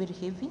bucket is very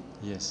heavy.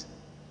 Yes.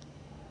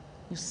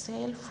 You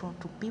sell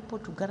to people,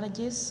 to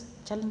garages.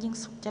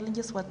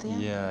 Challenges were there.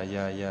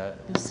 Yeah.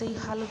 You say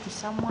hello to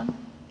someone.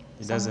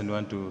 He doesn't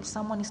want to.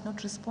 Someone is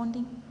not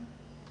responding.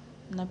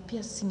 Na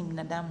pia sisi ni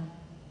binadamu.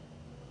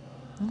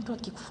 Mtu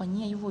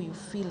akikufanyia hivyo, you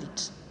feel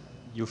it.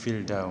 You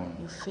feel down.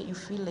 You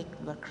feel like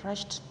you are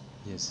crushed.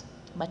 Yes.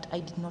 But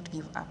I did not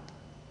give up.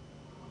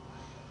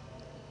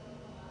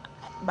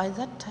 By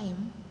that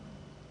time,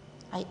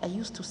 I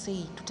used to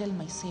tell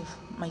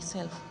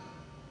myself,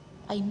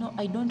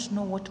 I don't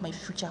know what my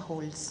future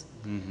holds,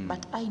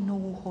 but I know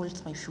who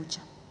holds my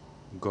future.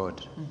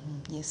 God.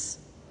 Yes,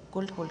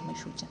 God holds my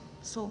future.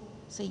 So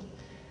say,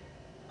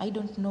 I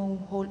don't know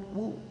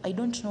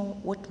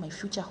what my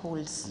future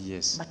holds.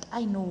 Yes. But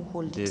I know who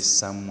holds it. There's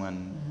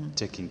someone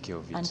taking care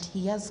of it. And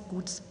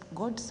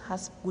God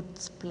has good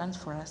plans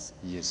for us.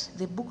 Yes.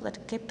 The book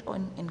that kept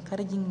on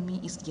encouraging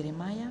me is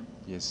Jeremiah.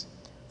 Yes.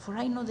 For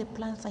I know the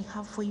plans I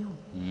have for you.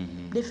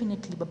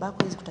 Definitely babako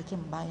hawezi kutakia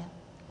mbaya.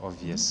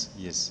 Obvious.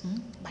 Yes.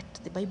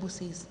 But the Bible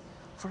says,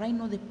 for I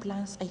know the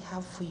plans I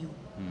have for you,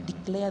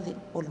 declare the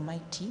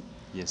Almighty.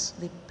 Yes.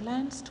 The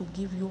plans to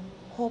give you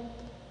hope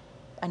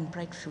and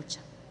bright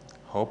future.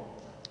 Hope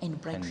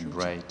and bright future.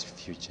 bright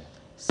future.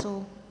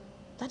 So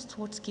that's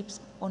what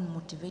keeps on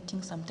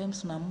motivating.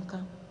 Sometimes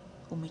unaamka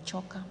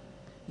umechoka,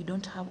 you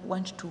don't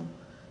want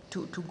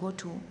to go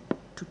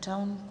to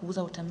town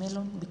kuuza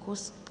watermelon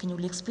because kenye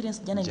uli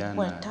experience jana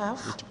ilikuwa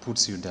tough. It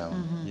puts you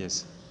down.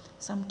 Yes.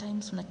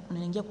 Sometimes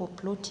unaingia kwa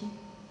ploti.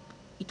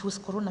 It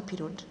was corona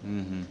period.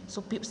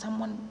 So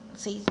someone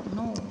says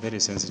no, very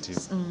sensitive.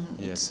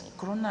 Yes,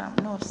 corona,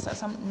 no,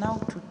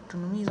 now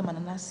tununuiza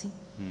mananasi.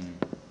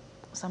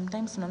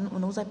 Sometimes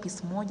unauza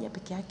piece moja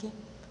peke yake,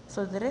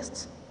 so the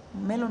rest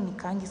melon ni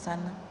kangi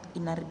sana,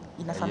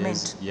 ina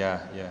ferment.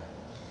 Yes. Yeah.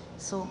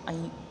 So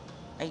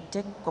I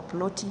take kwa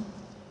ploti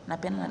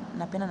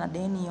napena na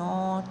deni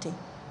yote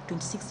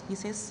 26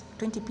 pieces,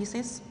 20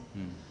 pieces.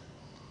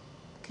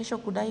 Kesho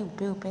kudai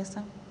upewe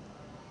pesa.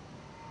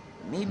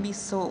 Maybe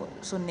so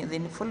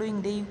the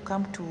following day you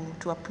come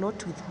to a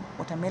plot with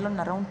watermelon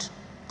around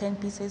 10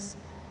 pieces.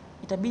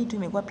 Itabidi tu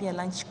imekuwa pia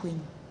lunch kwenyu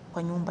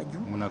kwa nyumba juu.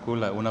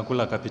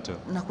 Unakula capital.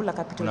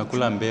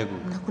 Unakula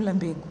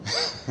mbegu.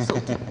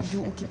 So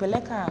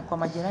ukipeleka kwa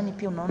majirani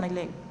pia unaona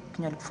ile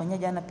kinywa alikufanyia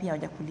jana pia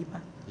hawajakulipa.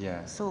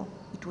 Yeah. So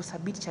it was a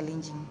bit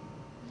challenging.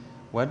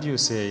 What do you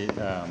say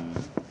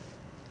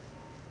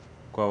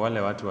kwa wale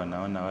watu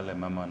wanaona wale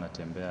mama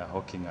wanatembea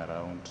hawking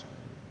around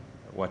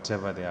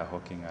whatever they are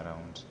hawking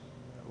around?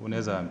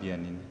 Unaweza ambia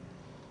nini?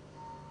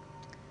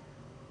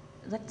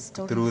 That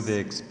story through the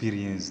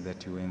experience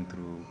that you went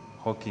through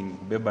hawking,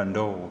 beba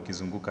ndoo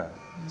ukizunguka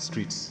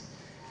streets.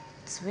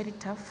 It's very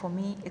tough for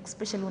me,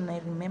 especially when I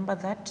remember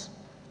that.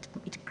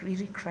 It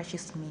really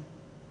crushes me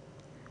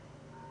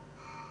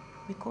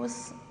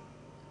because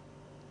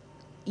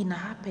ina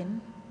happen.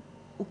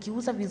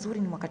 Ukiuza vizuri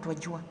ni wakati wa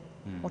jua.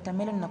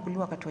 Watermelon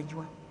inakuliwa wakati wa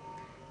jua.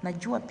 Na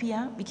jua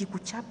pia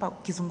ikikuchapa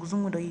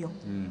kizunguzungu ndio hiyo.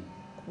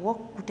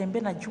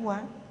 Kutembea na jua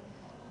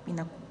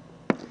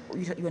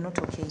you are not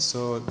okay.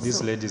 So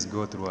these ladies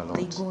go through a lot.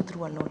 They go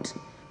through a lot.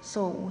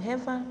 So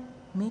whoever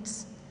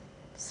meets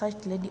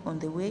such lady on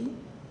the way,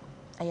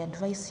 I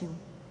advise you,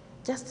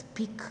 just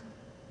pick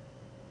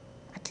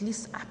at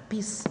least a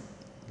piece.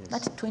 Yes.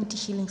 That 20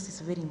 shillings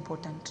is very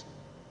important.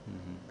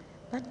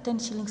 That 10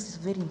 shillings is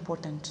very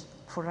important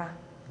for her.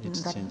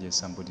 It changes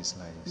somebody's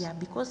lives. Yeah,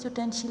 because your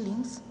 10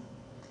 shillings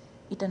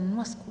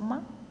itanunua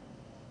sukuma.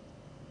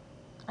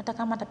 Hata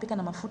kama atapika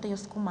na mafuta hiyo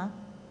sukuma,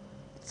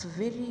 it's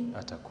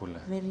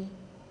very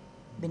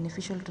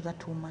beneficial to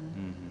that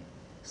woman.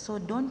 So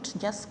don't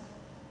just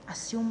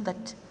assume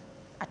that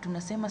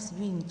atunasema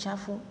sijui ni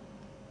chafu.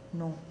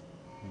 No.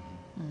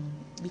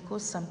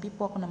 Because some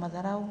people wako na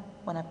madharau,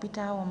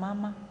 wanapita hao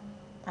mama,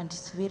 and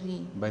it's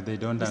very... But they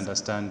don't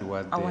understand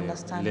what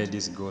the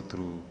ladies go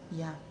through.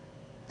 Yeah.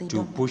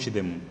 To push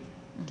them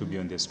to be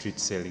on the street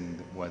selling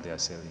what they are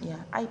selling.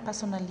 Yeah. I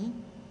personally,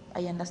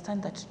 I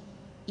understand that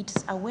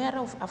it's aware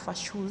of our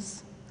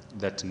shoes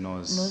that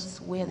knows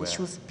where the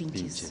shoes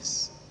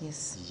pinches.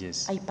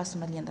 Yes. I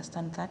personally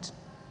understand that.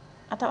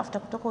 Hata after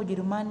kutoka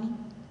Ujerumani,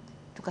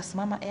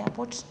 tukasimama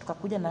airport,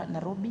 tukakuja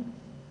Nairobi.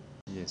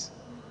 Yes.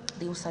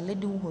 There was a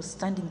lady who was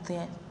standing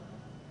there.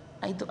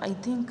 I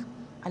think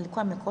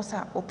alikuwa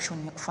amekosa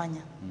option ya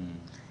kufanya.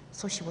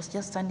 So she was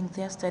just standing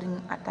there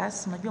staring at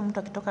us. Unajua mtu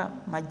akitoka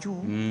majuu.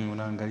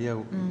 Unaangalia,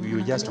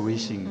 you're just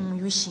wishing.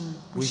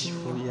 Wish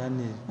for,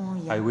 yani,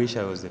 yeah. I wish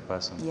I was the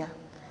person. Yeah.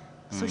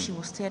 So she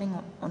was staring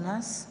on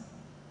us.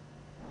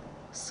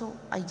 So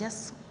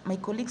my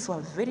colleagues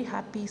were very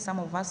happy. Some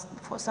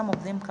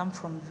of them come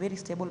from very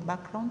stable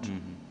background.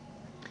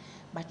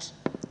 But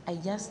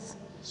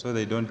so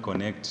they don't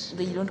connect.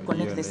 They don't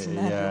connect the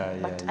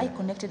scenario. But I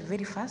connected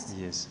very fast.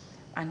 Yes.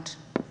 And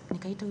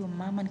nikaita huyo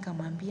mama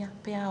nikamwambia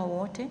pea hao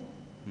wote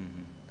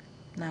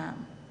na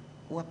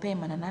wapee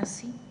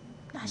mananasi.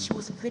 Na she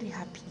was very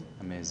happy.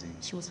 Amazing.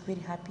 She was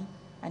very happy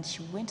and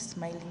she went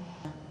smiling.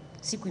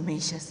 Siku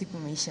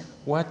imeisha.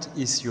 What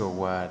is your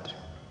word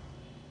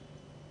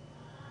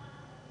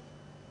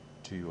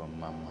to your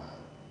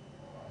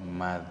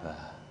mother?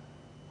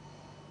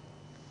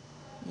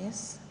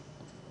 Yes.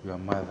 Your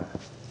mother.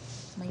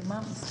 My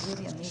mom is a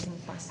very amazing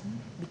person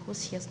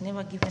because she has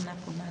never given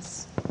up on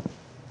us.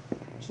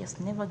 She has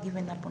never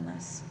given up on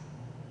us.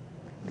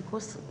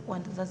 Because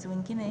wazazi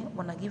wengine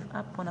wana give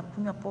up,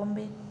 wanakunywa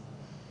pombe.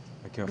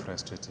 Like you're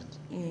frustrated.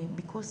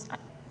 Because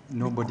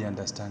nobody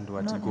understands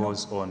what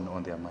goes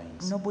on their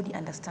minds. Nobody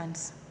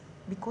understands.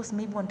 Because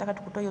maybe wanataka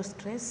tukutoa your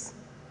stress.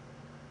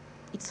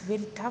 It's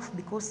very tough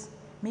because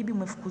maybe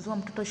umefukuzwa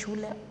mtoto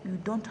shule, you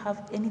don't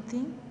have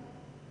anything.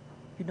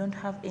 You don't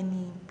have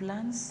any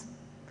plans.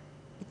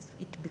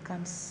 It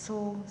becomes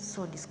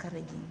so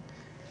discouraging.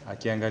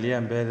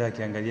 Akiangalia mbele,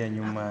 akiangalia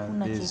nyuma,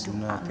 there's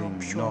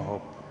nothing, no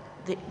hope.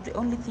 The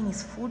only thing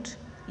is food,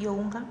 hiyo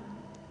unga.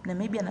 Na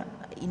maybe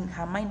in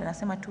her mind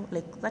anasema tu,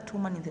 like that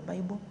woman in the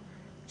Bible,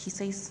 she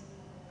says,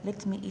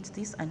 let me eat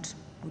this and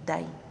you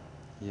die.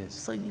 Yes.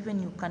 So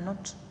even you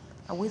cannot,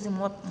 hawezi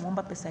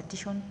muomba pesa ya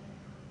tuition,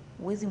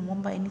 hawezi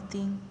muomba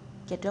anything,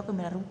 kiatu yako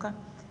imeraruka.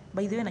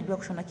 By the way, najua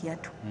kushona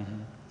kiatu.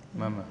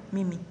 Mama.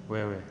 Mimi.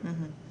 Wewe.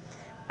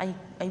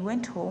 I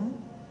went home,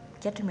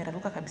 kiatu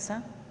imeraruka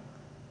kabisa.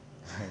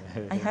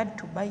 I had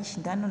to buy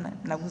shindano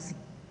na uzi.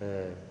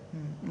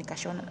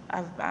 Nikashona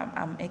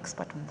I'm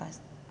expert on that.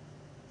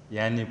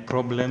 Yani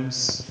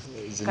problems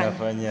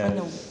zinafanya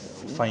Fanya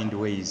find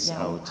ways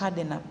yeah, out.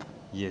 harden up.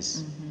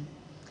 Yes.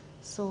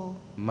 So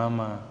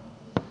Mama,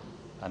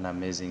 an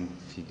amazing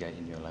figure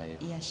in your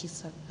life. yeah,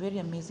 she's a very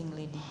amazing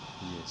lady.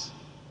 Yes.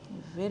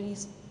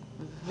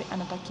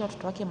 Anatakia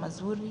watoto wake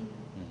mazuri.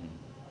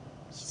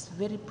 She's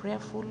very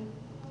prayerful.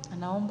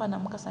 Anaomba,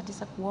 anaamka saa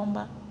 9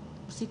 kuomba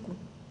usiku.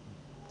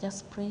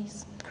 Just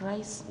praise,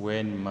 cries.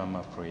 When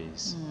Mama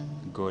prays,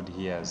 God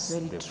hears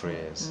Very the true.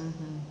 prayers.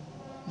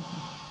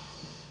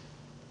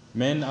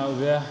 Men out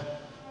there,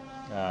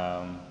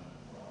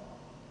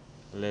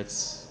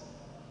 let's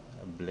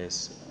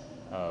bless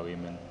our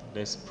women.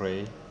 Let's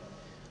pray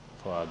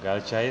for our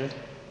girl child.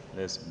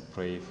 Let's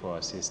pray for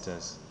our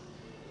sisters.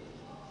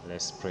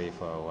 Let's pray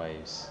for our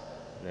wives.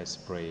 Let's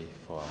pray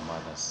for our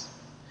mothers.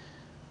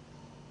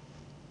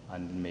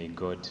 And may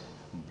God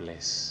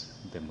bless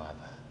the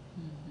mother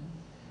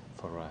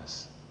for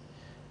us.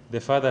 The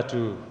father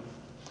too,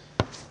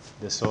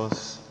 the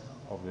source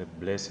of the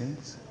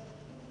blessings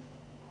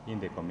in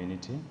the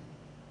community,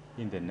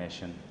 in the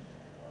nation.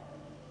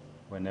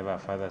 Whenever a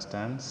father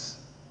stands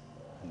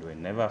and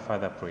whenever a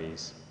father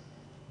prays,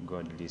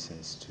 God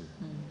listens too.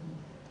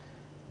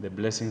 The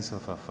blessings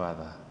of a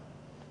father,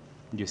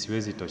 ndio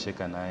siwezi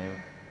tosheka nayo.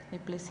 The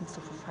blessings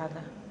of a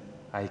father.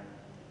 I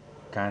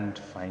can't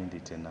find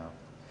it enough.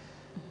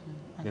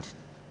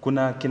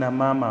 Kuna kina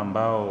mama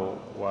ambao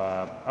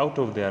out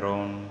of their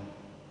own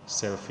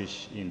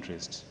selfish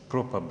interest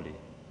probably,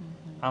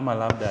 ama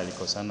labda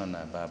alikosana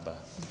na baba,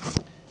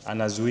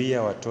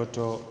 anazuia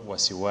watoto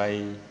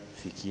wasiwahi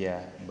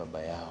fikia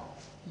baba yao.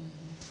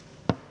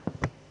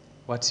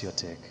 What's your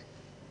take?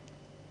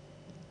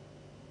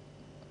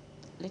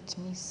 Let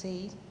me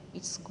say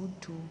it's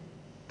good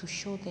to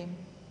show them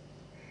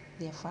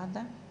their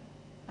father,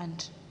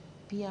 and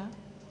pia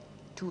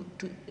to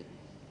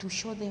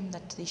show them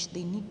that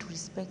they need to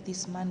respect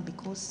this man,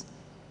 because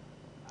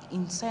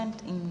in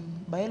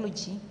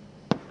biology,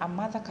 a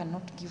mother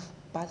cannot give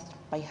birth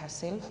by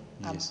herself.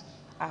 Yes.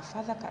 A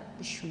father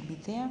should be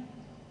there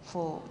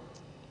for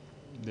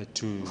The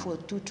two.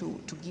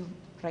 to give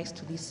rise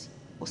to this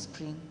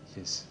offspring.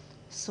 Yes.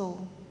 So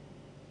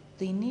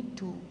the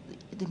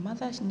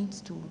mother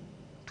needs to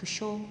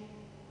show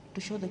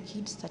the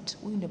kids that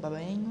huyu ndio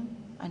baba yenu,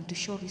 and to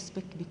show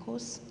respect,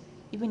 because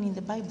even in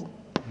the Bible,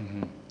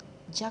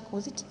 Jacob,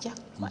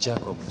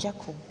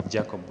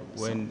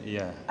 When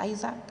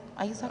Isaac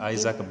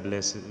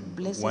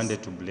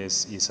wanted to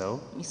bless Esau,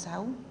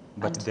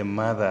 but the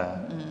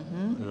mother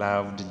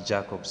loved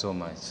Jacob so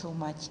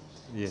much.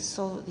 Yes.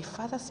 So the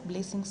father's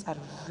blessings are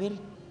very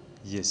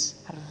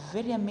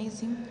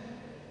amazing,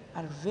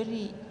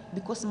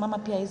 because mama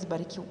pia hawezi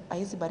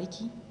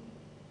bariki.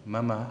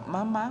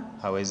 Mama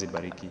hawezi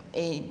bariki,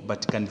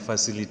 but can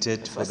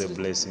facilitate for the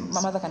blessings.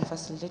 Mother can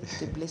facilitate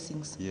the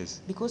blessings.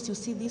 Yes. Because you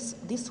see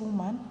this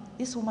woman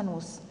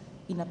was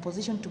in a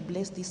position to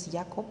bless this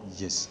Jacob.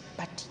 Yes.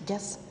 But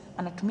just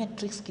anatumia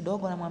tricks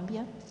kidogo,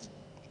 anamwambia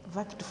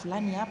vaa kitu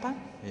fulani hapa,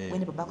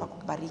 wewe babako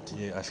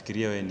akubariki.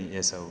 Afikiria wewe ni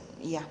Esau.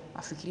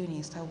 Afikiria ni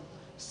Esau.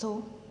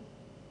 So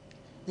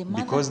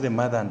because the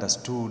mother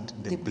understood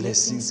the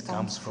blessings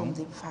comes from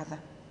the father.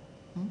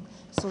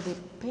 So the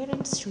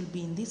parents should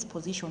be in this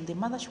position, the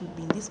mother should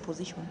be in this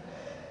position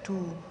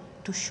to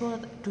show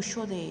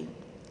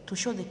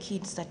the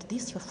kids that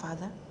this is your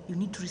father, you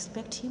need to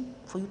respect him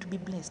for you to be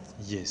blessed.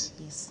 Yes.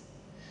 Yes.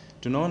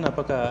 Tunaona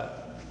paka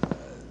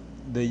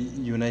the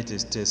United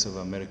States of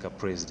America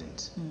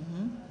president,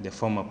 the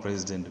former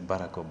president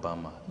Barack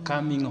Obama,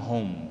 coming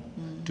home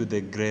to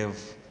the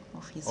grave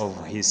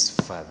of his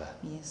father.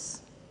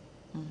 Yes.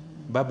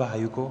 Baba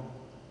hayuko,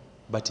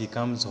 but he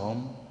comes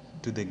home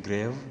to the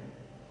grave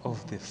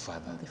of the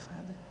father.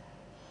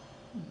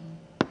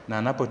 Na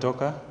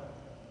anapotoka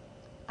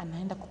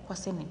anaenda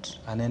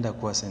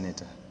kuwa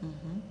senator.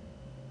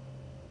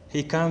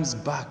 He comes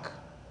back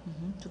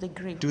to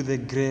the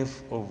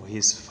grave of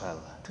his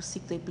father to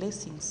seek the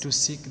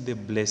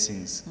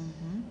blessings.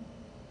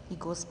 He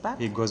goes back.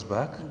 He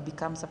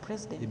becomes a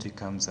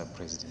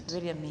president.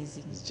 Very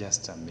amazing. It's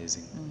just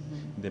amazing.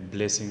 The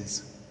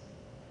blessings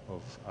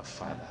of a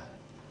father.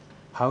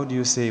 How do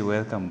you say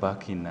welcome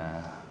back in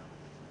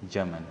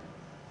German?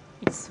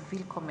 It's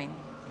willkommen.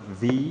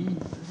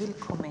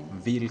 Willkommen.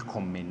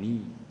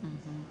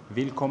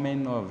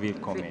 Willkommen or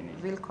willkommen?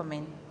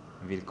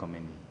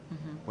 Willkommen.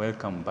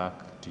 Welcome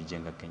back to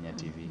Jenga Kenya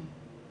TV.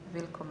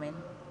 Willkommen.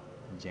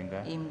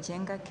 Jenga? In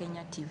Jenga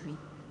Kenya TV.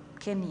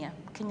 Kenya.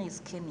 Kenya is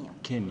Kenya.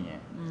 Kenya.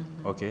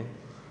 Okay.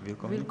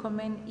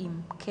 Willkommen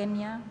in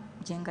Kenya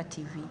Jenga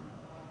TV.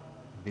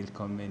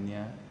 Willkommen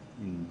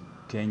in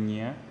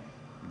Kenya.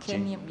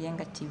 Kenya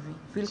Jenga TV.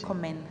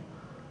 Willkommen.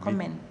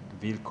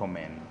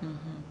 Willkommen.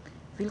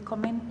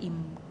 Willkommen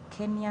in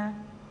Kenya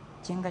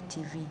Jenga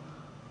TV.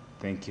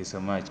 Thank you so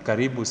much.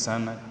 Karibu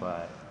sana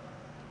kwa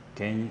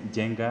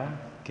Jenga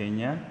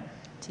Kenya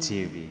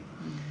TV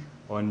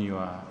on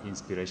your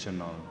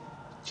inspirational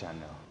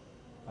channel.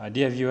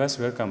 Dear viewers,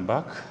 welcome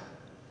back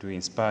to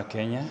Inspire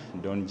Kenya.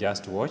 Don't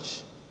just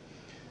watch.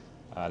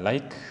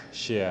 like,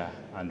 share,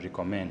 and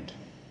recommend.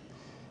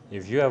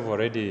 If you have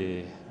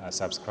already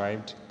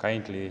subscribed,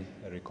 kindly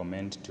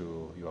recommend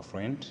to your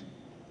friend,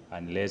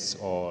 and let's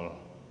all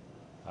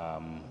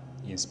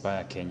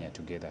inspire Kenya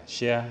together.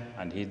 Share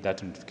and hit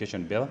that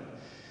notification bell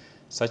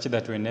such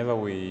that whenever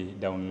we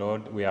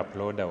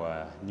upload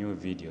our new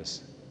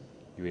videos,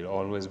 you will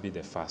always be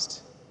the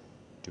first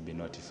to be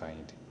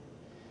notified.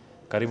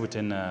 Karibu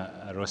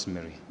tena,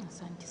 Rosemary.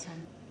 Asante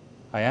sana.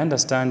 I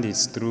understand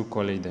it's through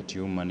college that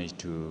you managed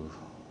to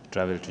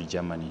travel to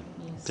Germany.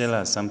 Yes. Tell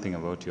us something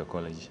about your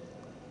college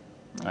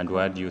and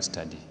where do you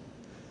study?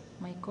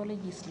 My college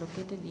is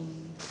located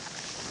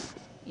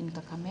in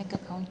Kakamega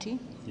County.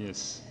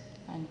 Yes.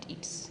 And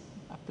it's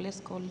a place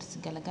called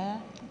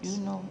Sigalagala. Do you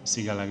know?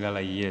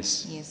 Sigalagala,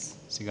 yes. Yes.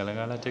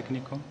 Sigalagala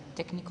Technical?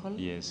 Technical?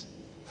 Yes.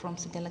 From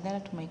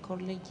Sigalagala to my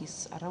college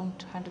is around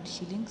 100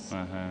 shillings.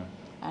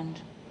 And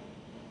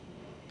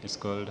it's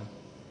called?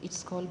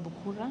 It's called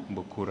Bukura.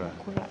 Bukura.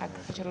 Bukura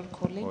Agricultural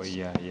College. Oh,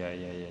 yeah.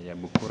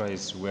 Bukura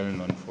is well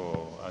known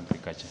for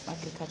agriculture.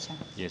 Agriculture.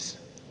 Yes.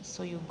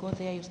 So you go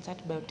there, you start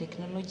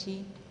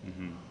biotechnology,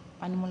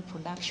 animal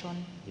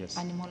production, yes.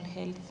 animal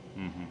health,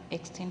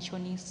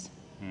 extensionists,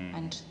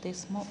 and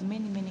there's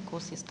many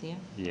courses there.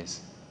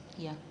 Yes.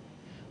 Yeah.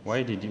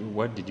 What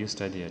did you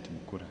study at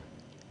Bukura?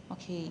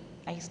 Okay,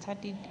 I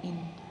studied in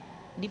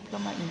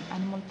diploma in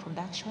animal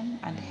production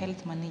and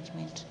health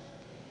management.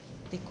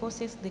 The course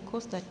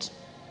that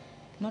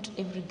not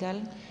every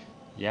girl.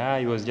 Yeah,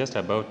 I was just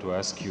about to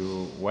ask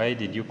you, why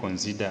did you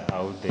consider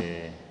out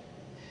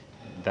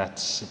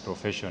that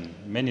profession?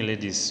 Many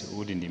ladies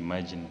wouldn't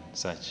imagine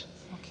such.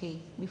 Okay,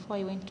 before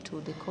I went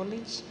to the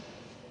college,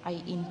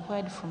 I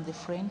inquired from the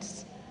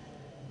friends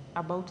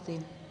about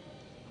them.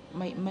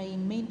 My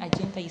main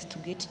agenda is to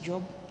get a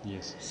job,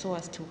 yes, so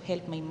as to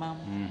help my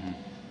mom.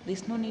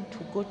 There's no need to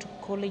go to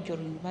college or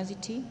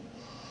university.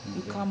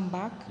 You come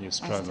back and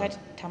start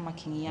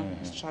tamaking,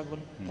 struggle.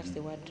 That's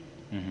the word.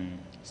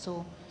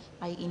 So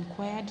I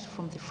inquired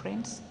from the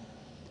friends,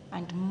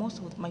 and most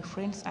of my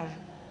friends are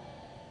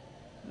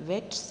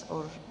vets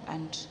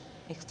and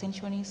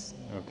extensionists.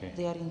 Okay.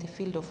 They are in the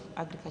field of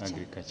agriculture.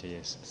 Agriculture,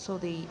 yes. So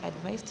they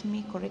advised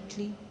me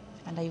correctly,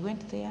 and I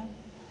went there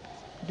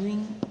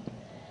doing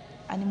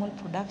animal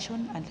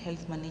production and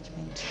health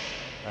management.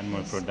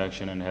 Animal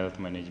production and health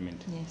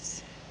management.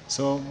 Yes.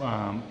 So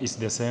it's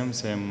the same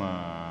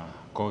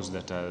course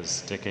that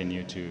has taken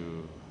you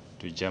to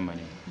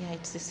Germany. Yeah,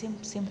 it's the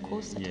same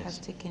course that has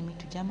taken me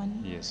to Germany.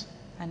 Yes.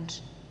 And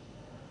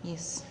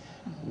yes.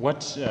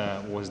 What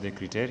was the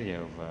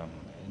criteria of?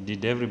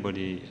 Did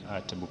everybody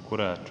at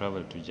Bukura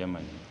travel to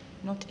Germany?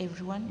 Not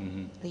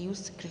everyone. They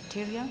used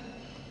criteria.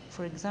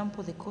 For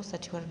example, the course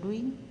that you are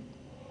doing,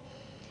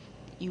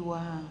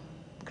 your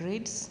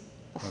grades,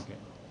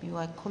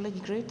 your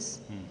college grades.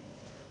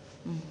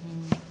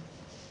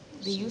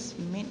 They use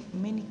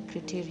many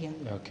criteria.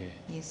 Okay.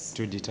 Yes.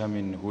 To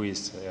determine who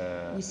is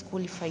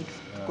qualified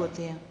to go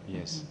there.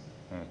 Yes.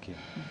 Okay.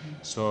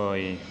 So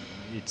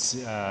it's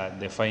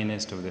the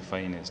finest of the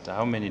finest.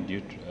 How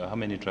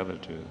many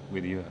traveled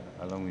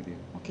along with you?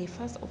 Okay.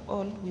 First of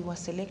all, we were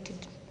selected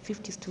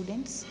 50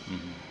 students.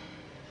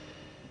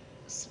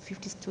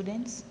 50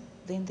 students.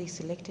 Then they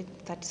selected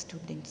 30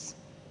 students.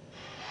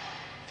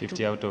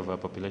 50 out of a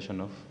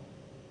population of?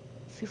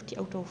 50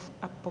 out of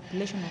a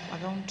population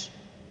of around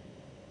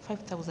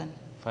 5,000.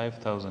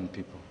 5,000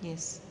 people?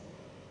 Yes.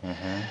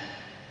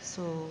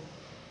 So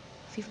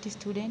 50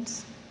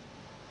 students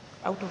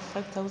out of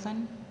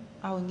 5,000,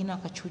 hao wengine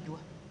wakachujwa.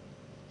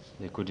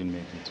 They couldn't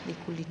make it? They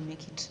couldn't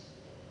make it.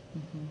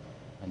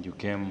 And you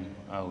came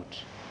out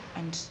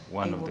and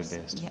one of the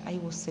best? Yeah, I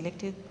was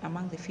selected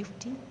among the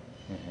 50.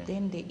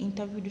 Then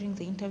during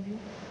the interview,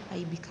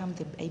 I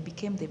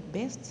became the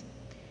best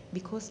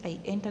because I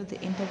entered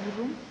the interview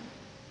room.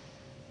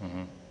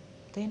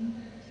 Then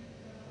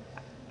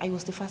I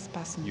was the first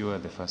person. You were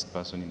the first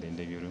person in the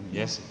interview room?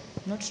 Yes.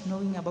 Not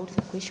knowing about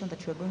the question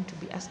that you are going to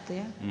be asked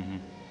there.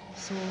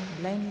 So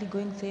blindly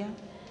going there,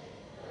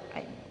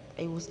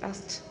 I was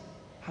asked,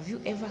 have you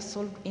ever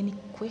solved any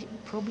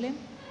problem?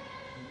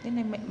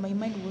 Then my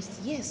mind was,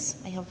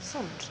 yes, I have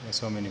solved.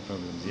 So many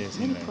problems, yes.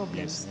 Many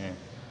problems. Yes, yeah.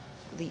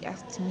 They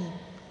asked me,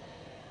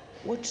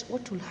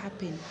 what will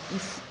happen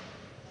if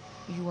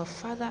your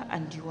father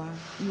and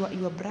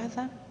your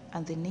brother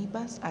and the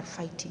neighbors are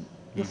fighting?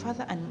 Your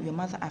father and your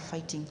mother are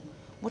fighting.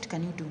 What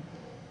can you do?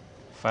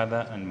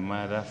 Father and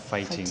mother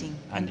fighting.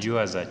 And you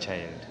as a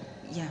child?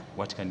 Yeah.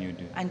 What can you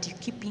do? And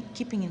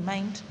keeping in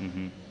mind,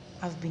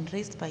 I've been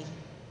raised by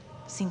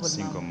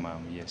single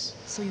mom. Yes.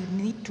 So you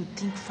need to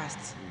think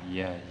fast.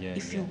 Yeah.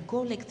 If you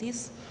go like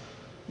this,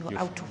 you're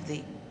out of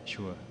the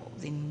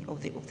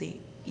of the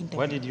interview.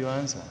 What did you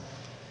answer?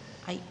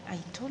 I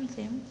told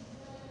them.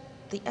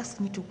 They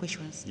asked me two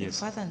questions: the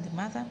father and the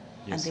mother,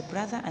 and the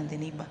brother and the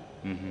neighbor,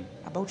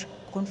 about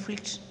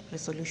conflict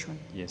resolution.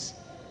 Yes.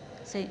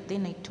 So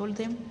then I told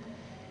them,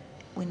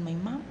 when my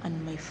mom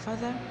and my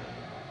father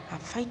are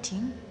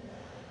fighting,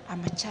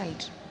 I'm a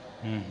child.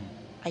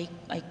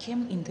 I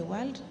came in the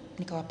world,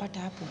 nikawapata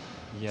hapo.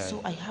 Yeah.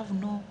 So I have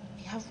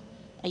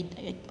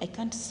I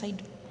can't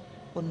side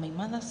on my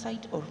mother's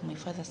side or my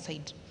father's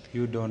side.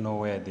 You don't know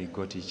where they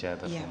got each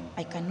other Yeah, from.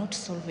 I cannot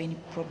solve any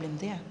problem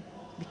there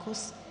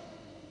because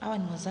hawa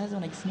ni wazazi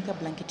wanajifunika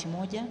blanketi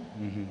moja.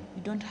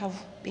 You don't have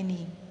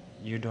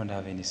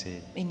any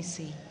say.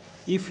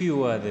 If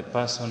you are the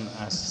person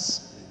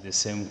asks the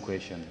same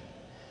question,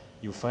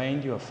 you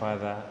find your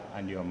father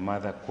and your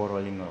mother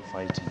quarreling or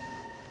fighting,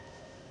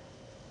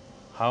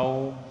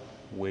 how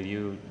will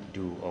you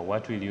do, or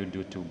what will you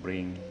do to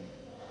bring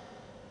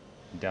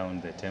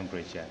down the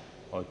temperature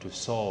or to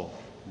solve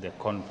the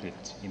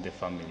conflict in the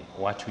family?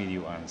 What will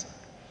you answer?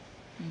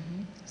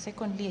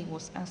 Secondly, I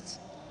was asked,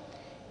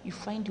 you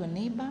find your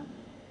neighbor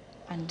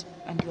and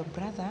your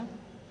brother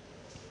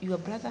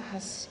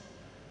has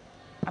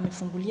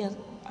amefungulia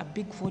a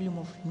big volume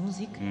of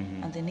music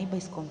and the neighbor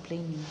is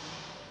complaining.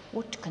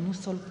 What can you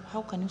solve?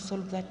 How can you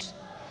solve that?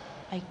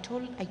 I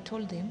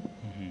told them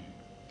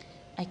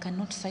I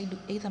cannot side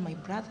either my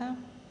brother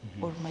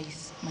or my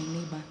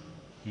neighbor.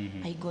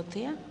 I go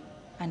there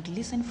and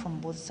listen from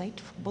both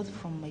sides, both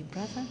from my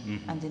brother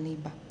and the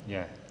neighbor.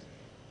 Yeah.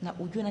 Na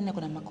ujue nani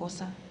akona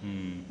makosa.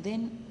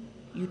 Then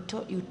you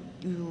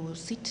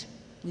sit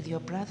with your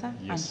brother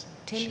and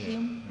tell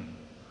him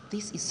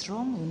this is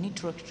wrong, you need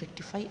to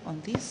rectify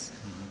on this,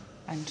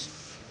 and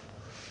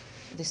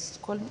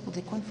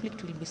the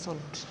conflict will be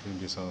solved.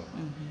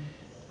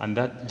 And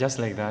that, just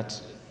like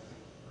that,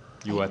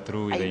 you were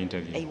through with the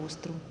interview? I was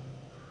through.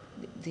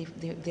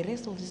 The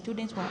rest of the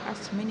students were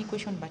asked many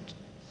questions, but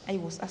I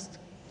was asked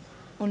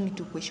only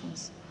 2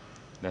 questions.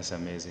 That's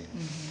amazing.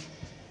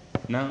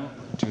 Now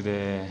to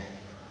the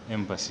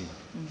embassy.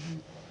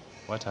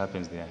 What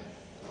happens there?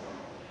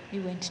 We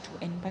went to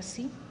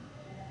embassy.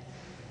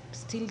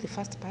 Still the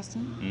first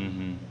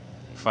person.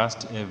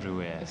 First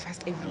everywhere.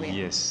 First everywhere.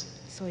 Yes.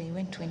 So I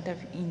went to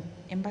interview in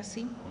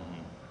embassy.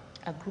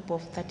 A group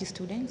of 30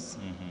 students.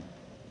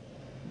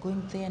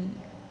 Going there,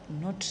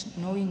 not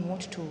knowing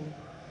what to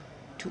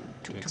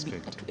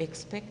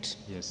expect.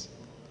 Yes.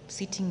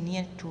 Sitting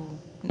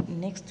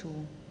next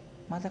to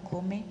Mother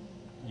Koome.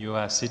 You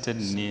are seated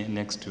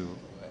next to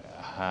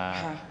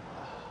her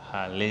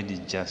Lady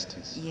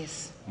Justice.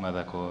 Yes.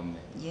 Mother Koome.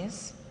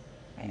 Yes.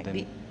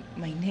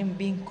 My name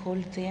being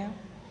called there.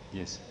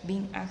 Yes.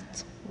 Being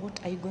asked, what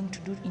are you going to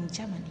do in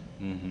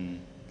Germany?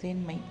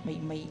 Then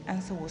my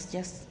answer was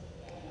just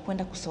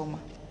kwenda kusoma.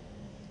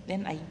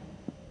 Then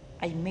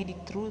I made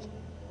it through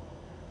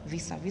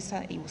visa.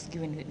 I was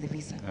given the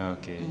visa.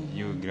 Okay,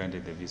 you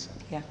granted the visa.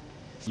 Yeah.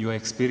 Your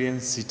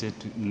experience seated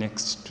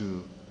next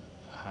to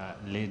her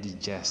Lady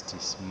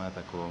Justice,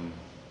 Mother Koome.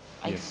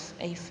 Yes.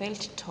 I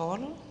felt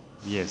tall.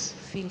 Yes.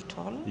 Feel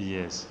tall.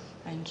 Yes.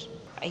 And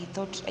I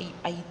thought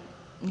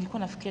nilikuwa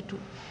nafikiria tu,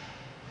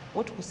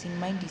 what was in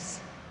mind is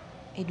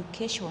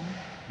education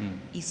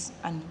is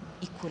an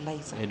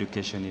equalizer.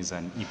 Education is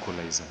an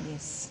equalizer.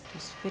 Yes, it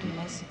was a very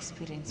nice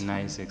experience.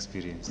 Nice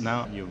experience.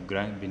 Now you've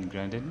been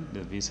granted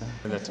the visa.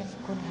 God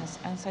has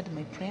answered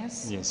my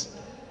prayers. Yes.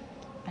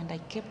 And I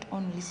kept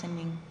on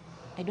listening.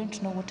 I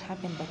don't know what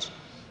happened, but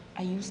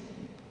I used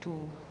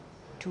to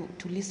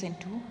listen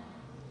to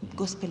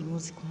gospel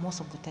music most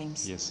of the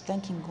times. Yes.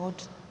 Thanking God,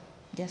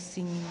 just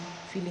singing,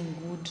 feeling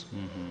good.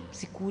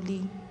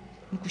 Sikuli,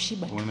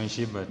 nikushiba tu.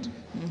 Umeshiba tu.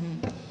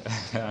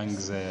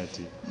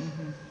 Anxiety.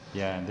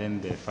 Yeah, and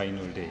then the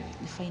final day.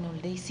 The final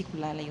day,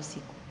 sikulala hiyo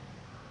siku.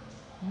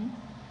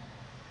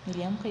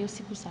 Niliamka hiyo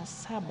siku saa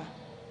 7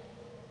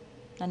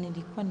 na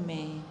nilikuwa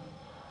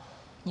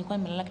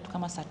nimelala kitu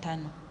kama saa 5.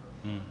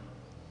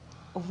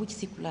 Of which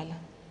sikulala.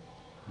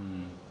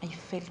 I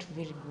felt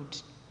very good.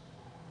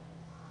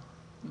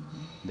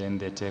 Then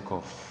the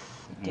takeoff.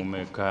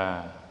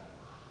 Mumeka,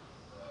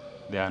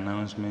 the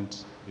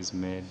announcement is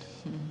made,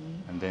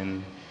 and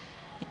then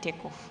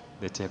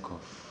The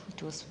takeoff.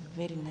 It was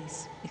very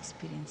nice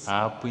experience.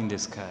 Up in the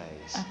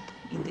skies. Up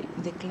in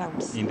the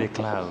clouds. In the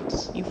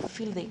clouds. You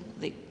feel the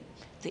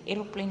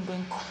aeroplane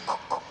going.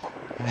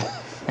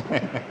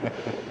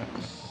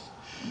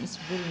 It's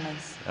very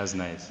nice. That's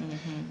nice.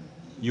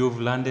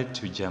 You've landed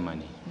to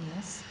Germany.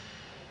 Yes.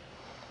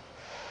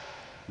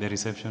 The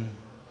reception?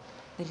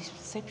 The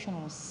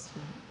reception was.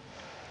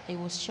 I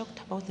was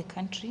shocked about the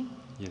country.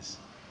 Yes.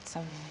 It's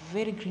a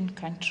very green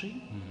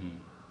country.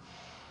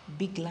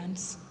 Big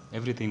lands.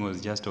 Everything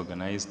was just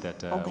organized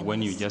that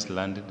when you just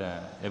landed,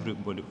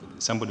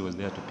 somebody was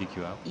there to pick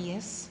you up.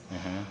 Yes.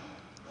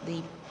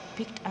 They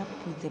picked up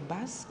with the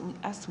bus,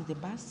 us with the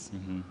bus,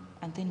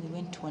 and then we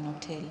went to an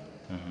hotel.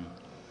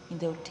 In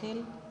the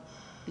hotel,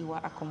 we were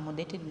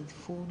accommodated with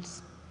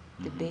foods,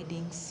 the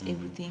beddings,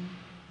 everything.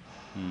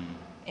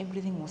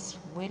 Everything was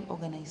well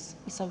organized.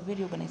 It's a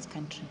very organized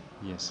country.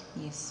 Yes.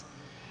 Yes.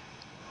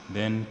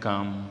 Then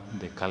come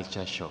the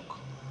culture shock.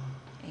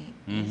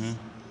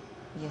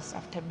 Yes,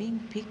 after being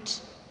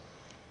picked,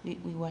 we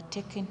were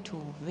taken to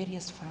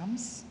various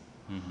farms.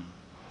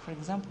 For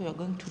example, we are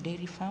going to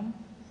dairy farm.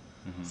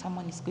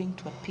 Someone is going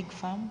to a pig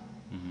farm.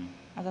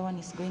 Other one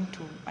is going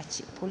to a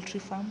poultry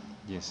farm.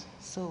 Yes.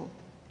 So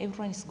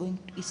everyone is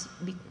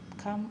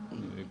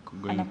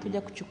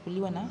anakuja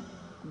kuchukuliwa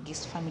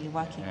guest family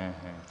wake,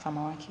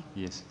 farmer wake.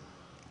 Yes.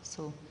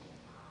 So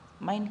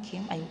mine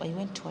came, I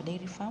went to a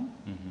dairy farm,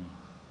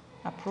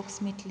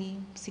 approximately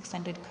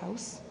 600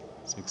 cows,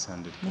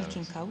 600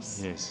 milking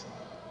cows. Yes.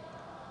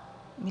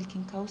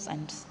 Milking cows,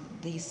 and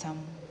there is some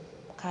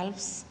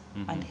calves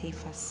and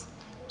heifers.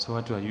 So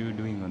what were you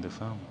doing on the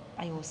farm?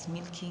 I was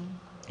milking,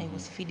 I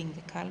was feeding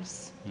the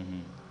calves.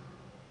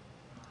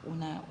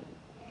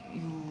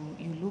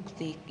 You look,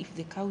 if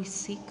the cow is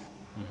sick,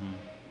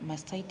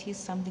 mastitis,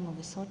 something of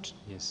the sort,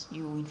 Yes.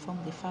 you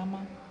inform the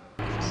farmer.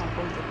 The farmer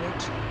calls the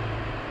vet.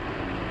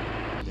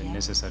 The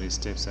necessary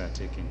steps are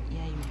taken.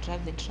 Yeah, you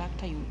drive the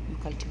tractor, you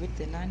cultivate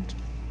the land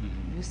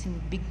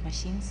using big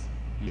machines.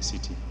 The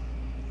city.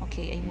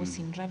 Okay, I was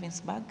in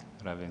Ravensburg,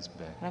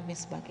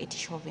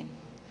 Etishoven.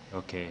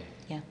 Okay.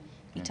 Yeah,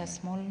 it's a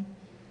small,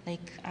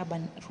 like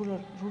urban,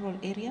 rural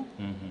area,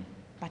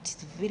 but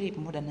it's very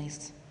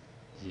modernized.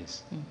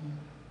 Yes.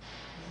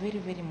 Very,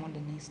 very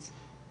modernized.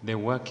 The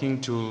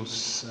working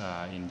tools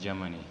in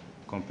Germany,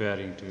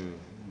 comparing to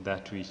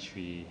that which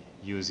we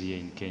use here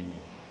in Kenya.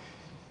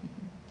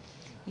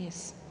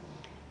 Yes,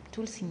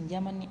 tools in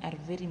Germany are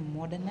very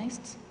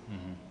modernized,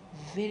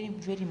 very,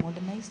 very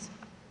modernized.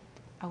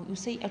 You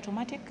say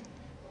automatic?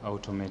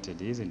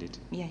 Automated, isn't it?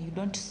 Yeah, you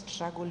don't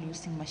struggle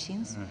using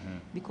machines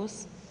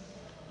because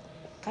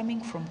coming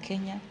from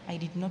Kenya, I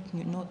did not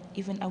know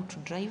even how to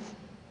drive.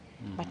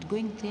 But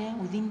going there,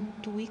 within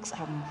 2 weeks,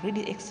 I'm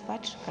really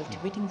expert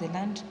cultivating the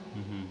land,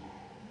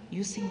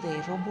 using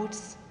the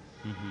robots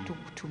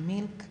to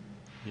milk,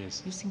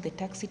 using the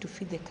taxi to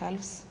feed the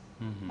calves.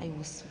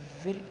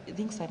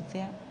 Things are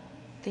there.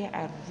 They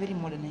are very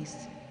modernized.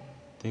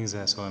 Things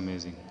are so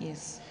amazing.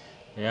 Yes.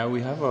 Yeah,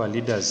 we have our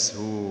leaders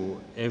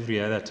who every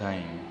other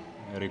time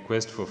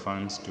request for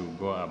funds to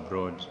go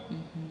abroad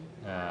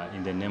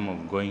in the name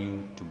of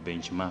going to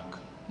benchmark.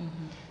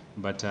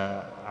 But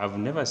I've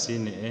never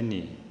seen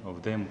any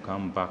of them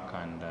come back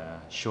and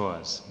show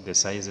us the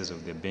sizes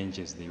of the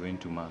benches they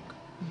went to mark.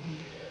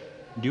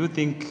 Do you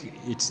think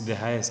it's the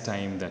highest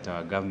time that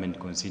our government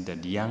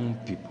considered young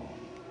people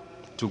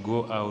to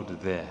go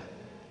out there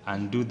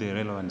and do the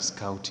relevant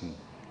scouting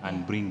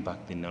and bring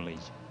back the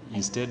knowledge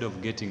instead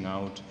of getting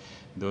out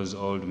those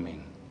old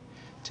men?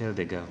 Tell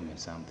the government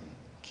something.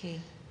 Okay,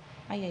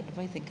 I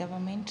advise the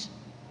government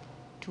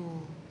to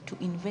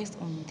invest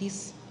on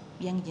this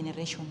young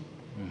generation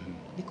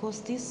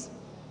because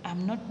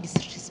I'm not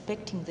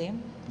disrespecting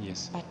them.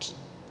 Yes. But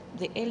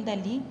the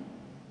elderly,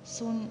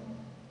 soon,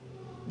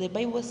 the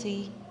Bible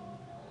says,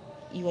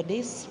 your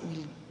days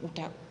will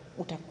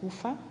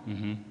utakufa.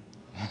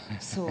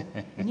 So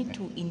we need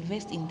to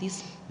invest in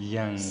this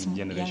young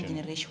generation. Young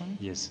generation.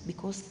 Yes.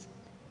 Because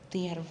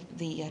they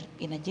are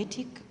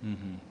energetic.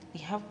 They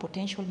have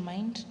potential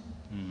mind.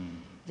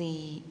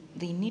 They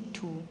need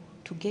to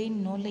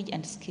gain knowledge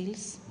and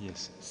skills.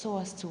 Yes. So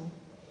as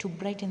to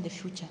brighten the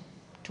future,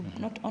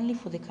 not only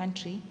for the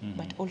country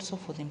but also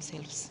for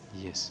themselves.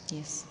 Yes.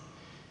 Yes.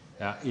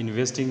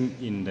 Investing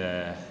in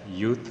the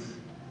youth,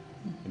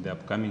 in the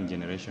upcoming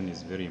generation,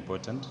 is very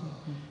important,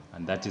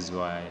 and that is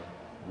why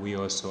we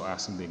also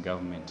ask the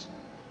government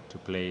to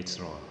play its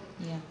role.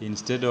 Yeah.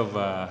 Instead of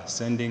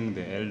sending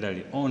the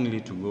elderly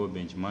only to go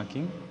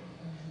benchmarking,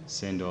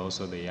 send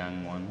also the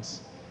young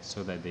ones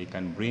so that they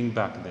can bring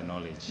back the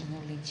knowledge,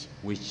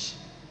 which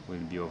will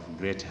be of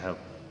great help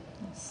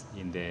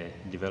in the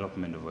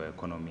development of our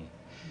economy.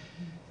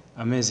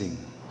 Amazing.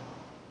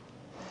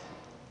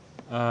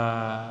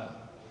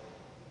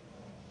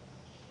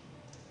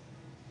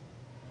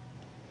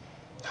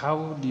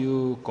 How do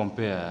you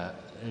compare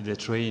the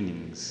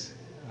trainings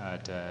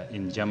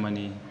in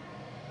Germany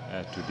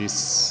to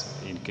this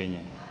in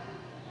Kenya?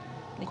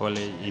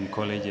 In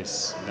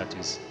colleges, that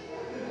is.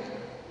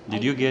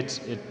 Did you get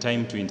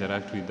time to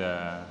interact with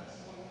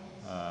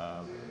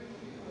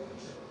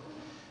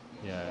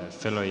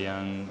fellow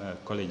young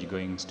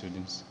college-going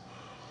students?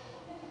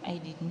 I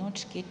did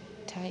not get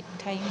time,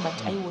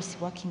 but I was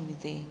working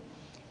with a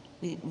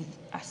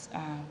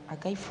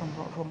guy from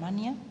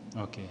Romania.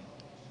 Okay.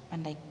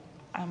 And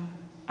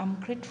I'm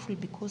grateful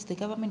because the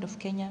government of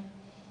Kenya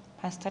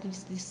has started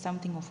this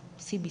something of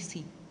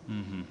CBC.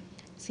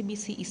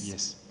 CBC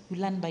is you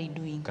learn by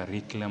doing.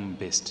 Curriculum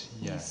based.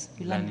 Yes,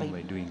 you learn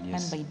by doing.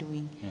 Yes. Learn by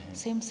doing.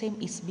 Same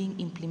is being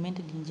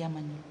implemented in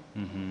Germany.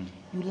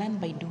 You learn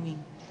by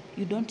doing.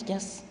 You don't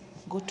just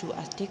go to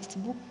a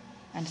textbook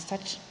and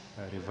start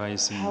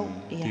revising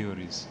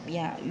theories.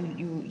 Yeah,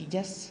 you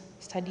just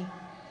study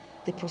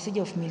the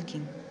procedure of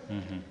milking.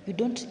 You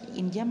don't,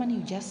 in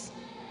Germany,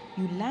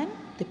 you learn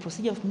the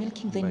procedure of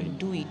milking, then you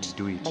do it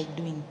by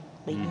doing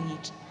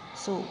it.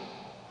 So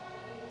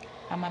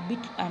I'm a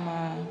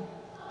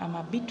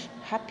bit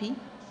happy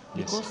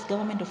because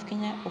government of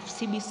Kenya of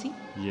CBC.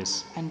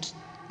 Yes. And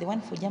the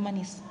one for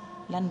Germany is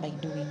learn by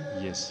doing.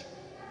 Yes.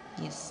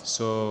 Yes.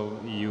 So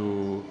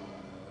you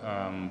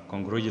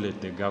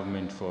congratulate the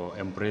government for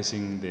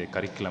embracing the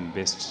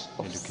curriculum-based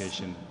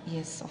education.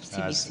 Yes, of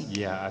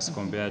CBC. As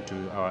compared to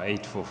our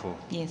 844.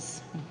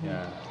 Yes.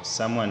 Yeah,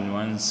 someone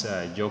once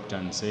joked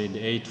and said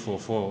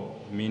 844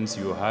 means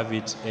you have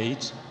it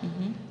 8,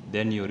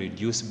 then you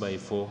reduce by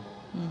 4,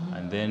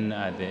 and then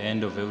at the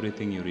end of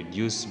everything you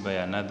reduce by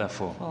another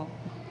 4.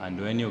 And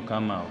when you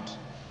come out,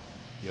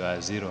 you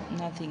are 0.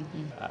 Nothing.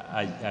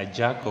 A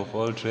jack of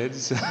all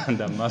trades and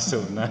a master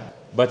of none.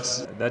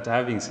 But that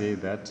having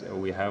said that,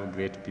 we have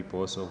great people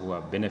also who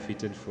have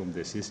benefited from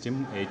the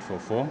system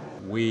 844.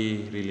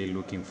 We really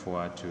looking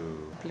forward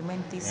to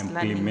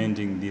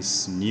implementing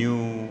this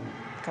new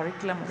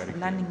curriculum of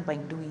learning by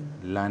doing.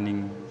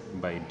 Learning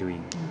by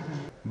doing.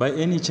 By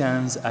any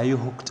chance, are you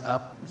hooked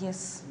up?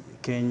 Yes.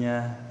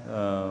 Kenya,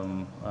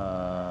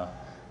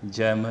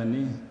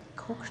 Germany.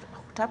 Hooked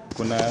up.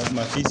 Kuna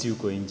mafisi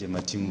huko nje,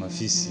 matimu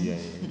mafisi.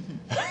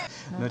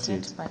 Not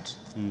yet, but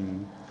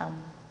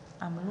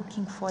I'm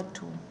looking forward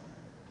to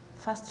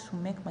first to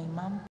make my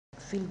mom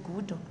feel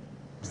good,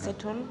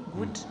 settle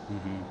good,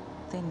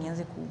 then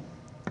nianze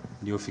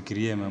ndio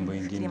ufikirie mambo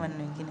mengine.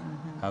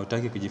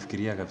 Hautaki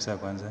kujifikiria kabisa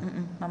kwanza?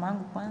 Mama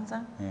yangu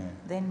kwanza,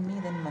 then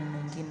me, then mambo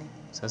mengine.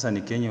 Sasa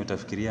ni Kenya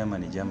utafikiria ama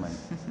ni Germany?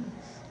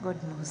 God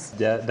knows.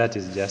 That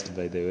is just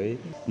by the way.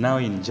 Now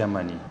in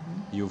Germany,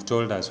 you've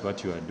told us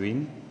what you are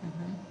doing.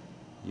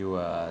 You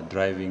are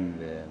driving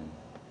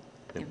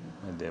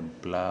the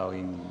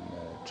plowing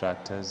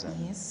tractors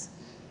and yes,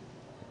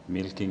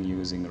 milking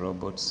using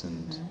robots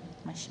and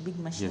big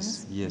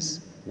machines.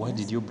 Yes. What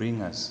did you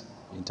bring us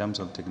in terms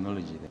of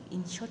technology then?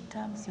 In short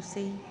terms, you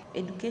say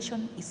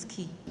education is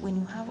key. When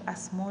you have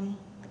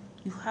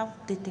you have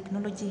the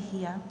technology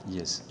here.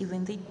 Yes.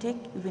 Even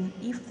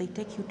if they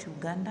take you to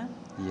Uganda.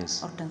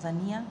 Yes. Or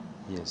Tanzania.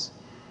 Yes.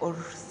 Or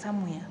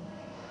somewhere,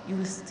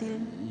 you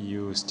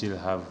still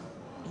have.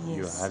 Yes.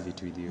 You have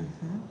it with you.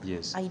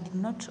 Yes. I did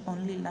not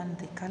only learn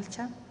the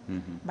culture,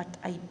 but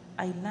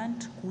I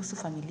learned kuhusu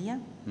familia.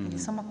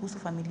 Nilisoma kuhusu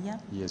familia.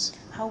 Yes.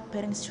 How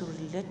parents should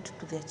relate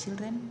to their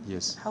children.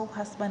 Yes. How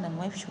husband and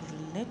wife should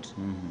relate.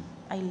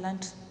 I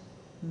learned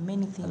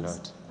many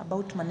things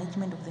about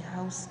management of the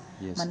house,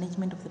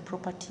 management of the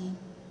property,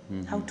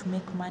 how to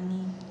make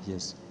money.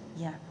 Yes.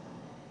 Yeah.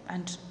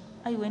 And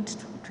I went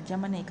to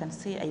Germany. I can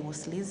say I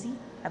was lazy,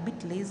 a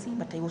bit lazy,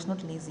 but I was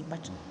not lazy.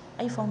 But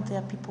I found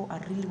there people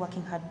are really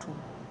working hard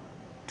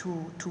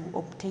to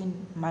obtain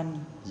money.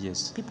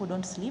 Yes. People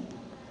don't sleep.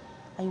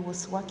 I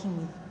was working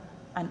with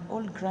an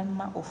old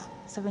grandma of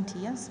 70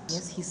 years.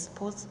 Yes,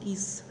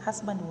 his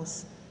husband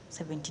was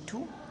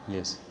 72.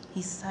 Yes.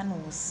 His son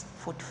was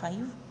 45,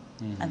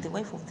 and the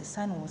wife of the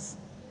son was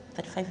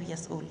 35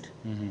 years old.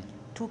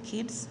 2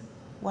 kids,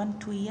 one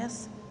 2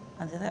 years,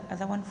 and the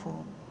other one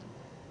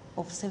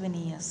of 7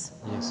 years.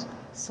 Yes.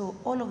 So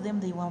all of them,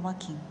 they were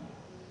working.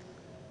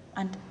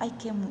 And I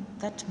came with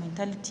that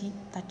mentality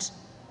that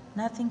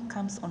nothing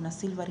comes on a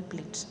silvery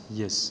plate.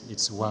 Yes,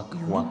 it's work,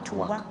 you work, need to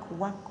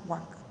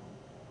work.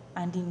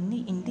 And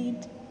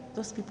indeed,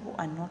 those people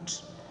are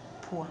not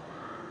poor.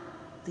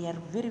 They are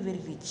very, very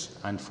rich.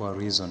 And for a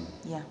reason,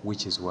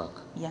 which is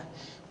work. Yeah.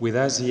 With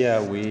us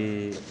here,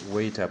 we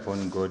wait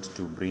upon God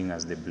to bring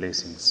us the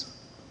blessings.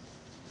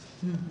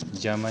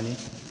 Germany,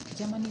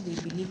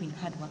 they believe in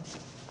hard work.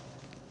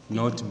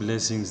 Not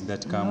blessings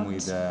that come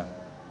with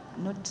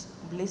not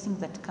blessings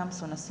that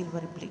comes on a silver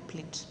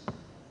plate.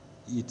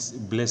 It's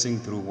blessing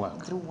through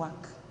work. Through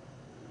work.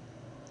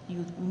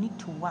 You need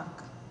to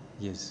work.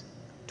 Yes.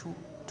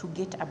 To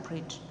get a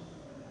bread.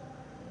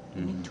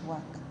 You need to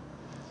work.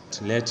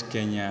 Let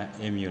Kenya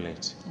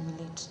emulate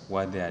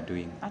what they are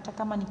doing. Hata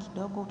kama ni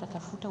kidogo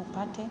utatafuta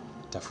upate.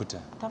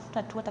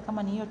 Tafuta tu hata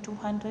kama ni hiyo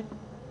 200.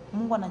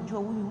 Mungu anajua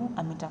huyu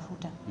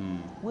ametafuta.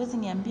 Huwezi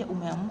niambia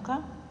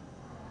umeamka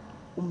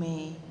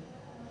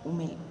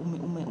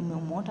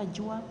umeota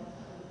jua,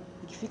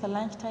 ikifika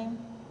lunch time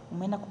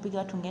umeenda kupiga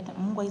watu ngeta.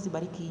 Mungu haizi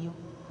bariki hiyo.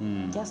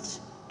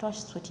 Just toa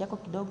sweat yako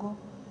kidogo,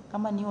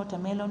 kama ni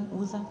watermelon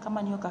uza,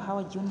 kama ni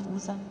kahawa jioni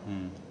uza,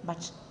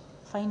 but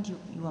find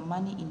your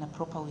money in a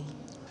proper way.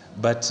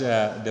 But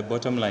the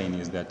bottom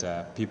line is that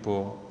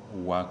people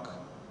work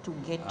to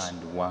get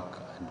and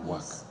work.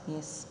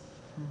 Yes.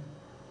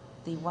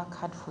 They work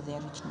hard for their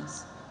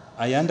richness.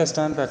 I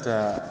understand that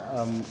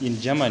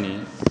in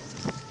Germany,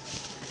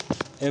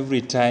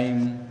 every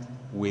time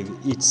with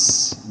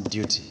its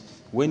duty.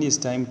 When it's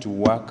time to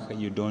work,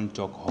 you don't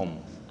talk home.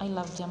 I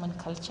love German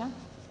culture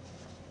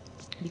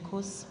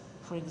because,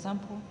 for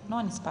example, no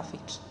one is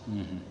perfect.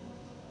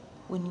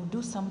 When you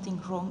do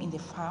something wrong in the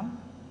farm,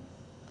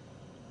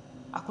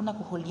 hakuna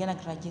kuholdiana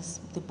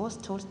grudges. The boss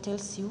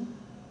tells you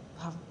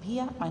have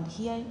here and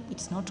here,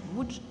 it's not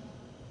good.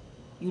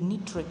 You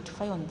need to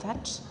rectify on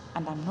that,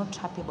 and I'm not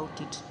happy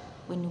about it.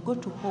 When you go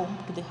to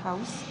the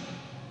house,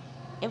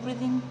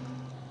 everything,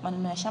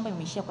 maneno ya shamba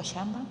imeishia kwa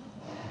shamba,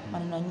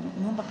 maneno ya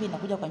nyumba pia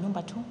inakuja kwa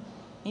nyumba tu.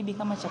 Maybe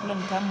kama chakula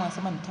ni tamu,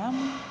 anasema ni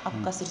tamu,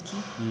 akukasiriki,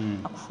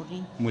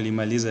 akufuri.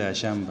 Mulimaliza ya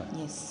shamba.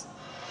 Yes.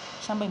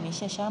 Shamba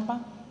imeishia shamba,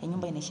 ya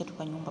nyumba inaishia tu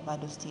kwa nyumba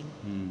bado still.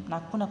 Na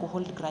hakuna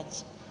kuhold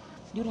grudge.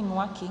 During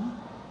working,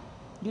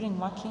 During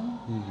working,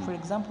 for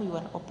example, you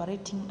are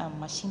operating a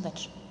machine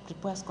that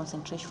requires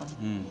concentration.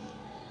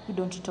 You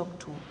don't talk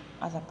to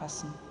other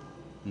person.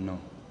 No.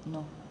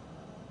 No,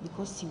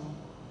 because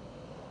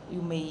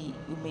you may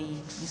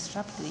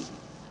disrupt the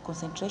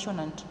concentration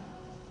and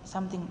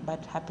something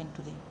bad happen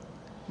to the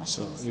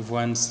So machines. if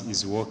one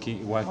is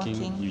working,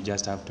 you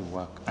just have to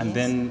work. And Yes.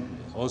 then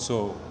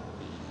also,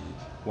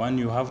 one,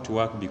 you have to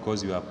work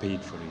because you are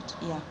paid for it.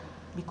 Yeah,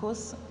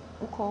 because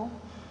uko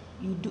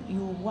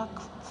you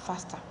work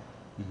faster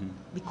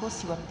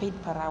because you are paid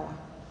per hour.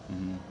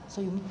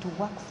 So you need to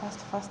work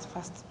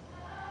fast.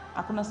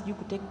 Hakuna sijui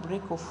ku take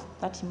break of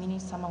 30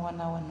 minutes ama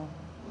 1 hour, no.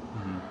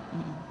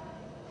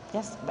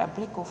 Just a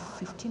break of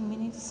 15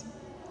 minutes,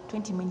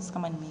 20 minutes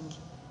kama ni mingi.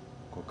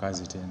 Kwa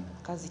kazi tena.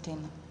 Kazi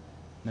tena.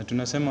 Na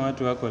tunasema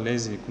watu wako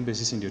lazy, kumbe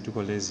sisi ndio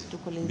tuko lazy.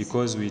 Tuko lazy.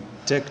 Because we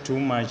take too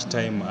much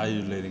time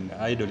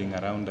idling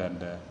around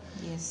and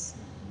Yes.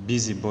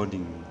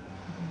 busybodying.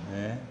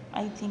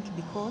 I think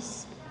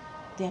because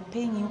they are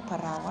paying you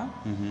per hour,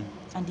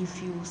 and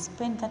if you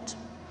spend that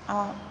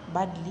hour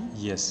badly,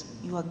 Yes.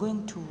 you are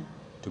going to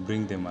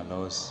bring them a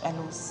loss.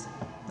 That's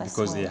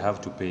because why. they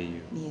have to pay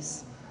you.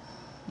 Yes.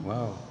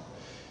 Wow.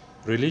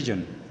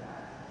 Religion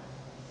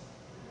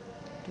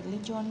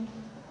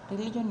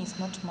is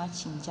not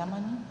much in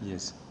Germany.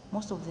 Yes.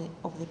 Most of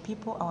the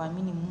people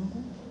hawaamini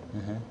Mungu.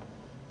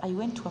 I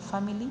went to a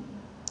family.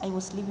 I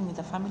was living with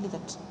a family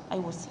that I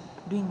was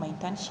doing my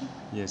internship.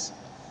 Yes.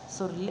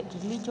 So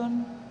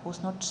religion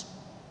was not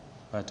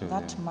Part of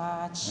that them.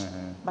 much,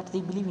 but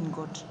they believe in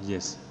God.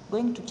 Yes.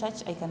 Going to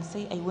church, I can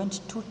say I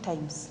went 2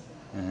 times.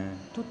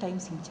 2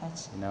 times in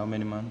church. In how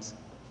many months?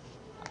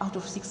 Out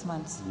of 6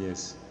 months.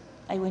 Yes.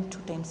 I went 2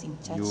 times in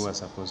church. You were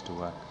supposed to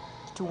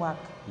work.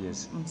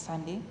 Yes. On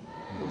Sunday.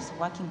 I was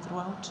working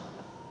throughout.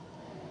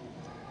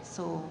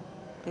 So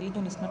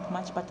religion is not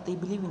much, but they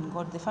believe in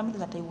God. The family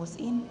that I was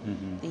in,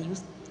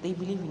 they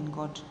believe in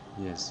God.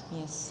 Yes.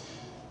 Yes.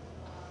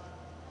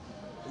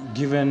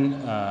 Given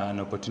an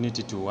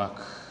opportunity to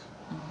work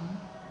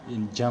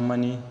in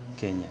Germany,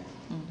 Kenya,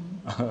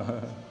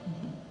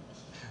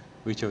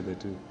 which of the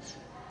two?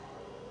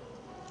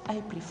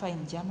 I prefer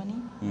in Germany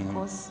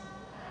because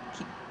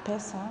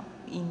pesa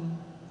in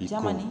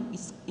Germany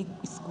is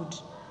good.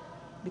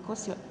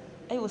 Because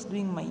I was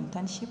doing my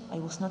internship, I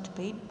was not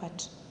paid,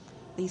 but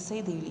they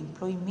say they will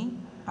employ me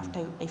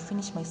after I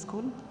finish my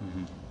school.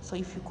 So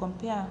if you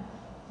compare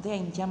there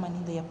in Germany,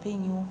 they are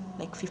paying you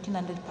like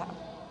 1,500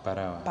 per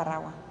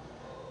hour.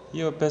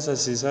 Hiyo pesa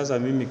si sasa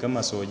mimi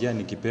kama soja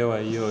nikipewa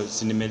hiyo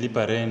si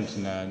nimelipa rent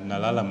na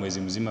nalala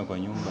mwezi mzima kwa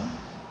nyumba.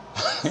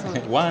 So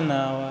 1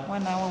 hour.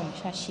 1 hour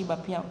umeshashiba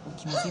pia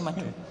ukimzima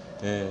tu.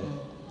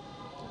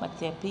 But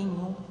they are paying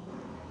you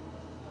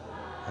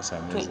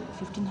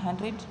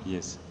 1,500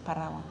 yes. per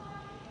hour.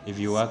 If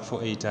you work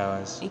for 8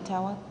 hours. 8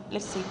 hours,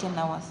 let's say 10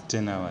 hours.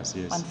 10 hours,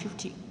 yes.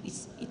 150,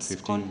 it's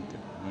 15, called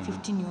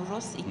 15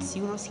 euros. It's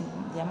euros,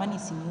 their money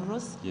is in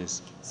euros.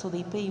 Yes. So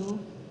they pay you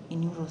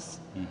in euros.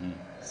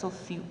 So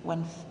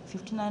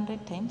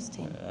 1,500 times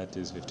 10. That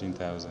is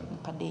 15,000.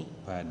 Per day.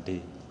 Per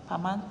day. Per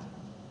month.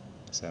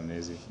 It's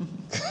amazing.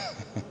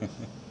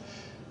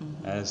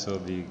 That's so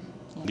big.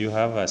 Yeah. You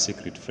have a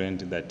secret friend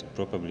that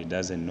probably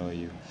doesn't know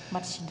you.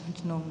 But she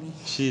don't know me.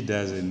 She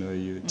doesn't know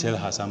you. Tell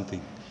her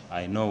something.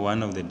 I know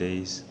one of the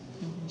days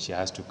she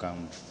has to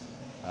come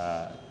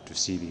to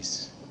see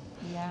this.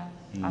 Yeah,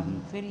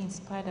 I'm very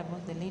inspired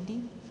about the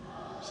lady.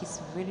 She's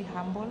very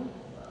humble,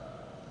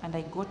 and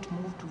I got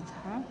moved with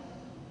her.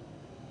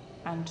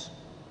 And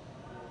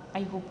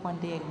I hope one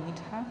day I'll meet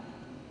her,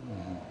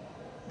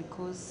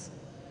 because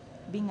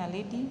being a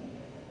lady,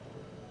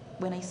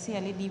 when I see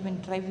a lady even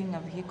driving a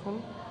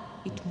vehicle,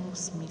 it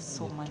moves me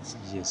so much.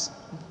 Yes.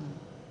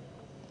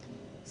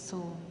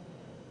 So,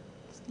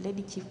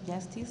 Lady Chief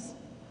Justice,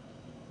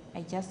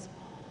 I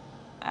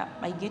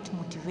get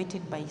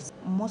motivated by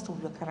most of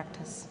your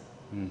characters.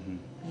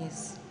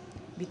 Yes,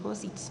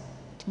 because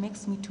it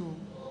makes me to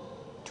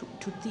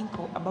think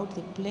about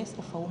the place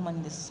of a woman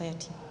in the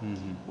society.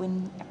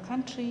 When a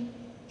country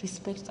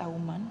respects a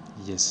woman,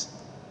 yes,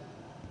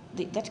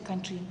 that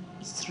country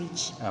is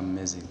rich.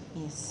 Amazing.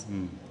 Yes.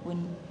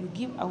 When you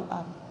give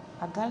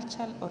a girl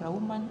child or a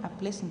woman a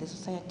place in the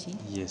society,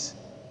 yes,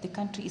 the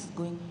country is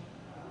going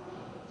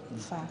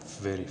far.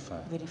 Very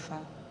far. Very far.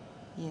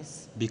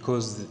 Yes.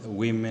 Because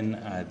women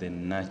are the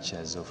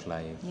nurturers of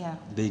life. Yeah.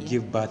 They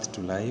give birth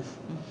to life.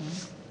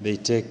 They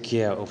take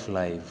care of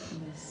life.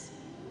 Yes.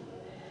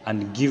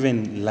 And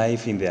giving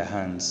life in their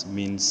hands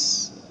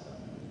means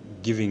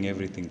giving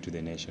everything to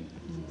the nation.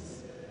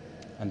 Yes.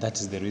 And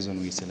that is the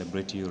reason we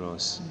celebrate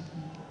Euros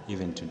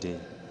even today.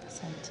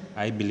 Asante.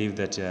 I believe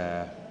that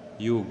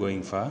you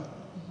going far,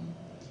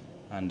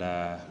 and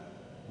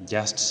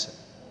just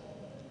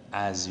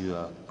as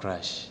your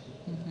crush,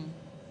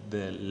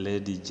 the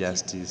Lady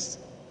Justice,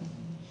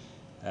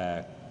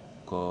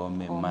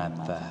 Koome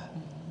Mother.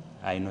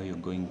 I know you're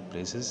going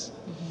places.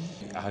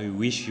 I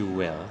wish you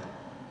well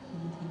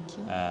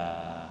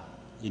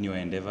in your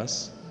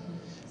endeavors,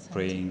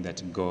 praying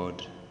that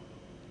God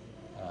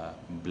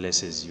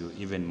blesses you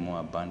even more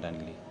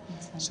abundantly.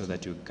 so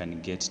that you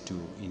can get to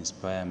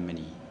inspire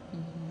many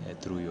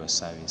through your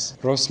service.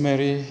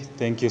 Rosemary,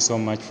 thank you so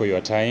much for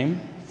your time,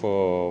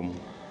 for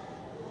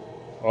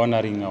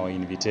honoring our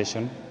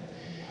invitation.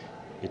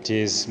 It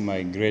is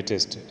my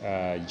greatest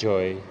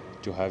joy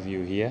to have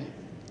you here.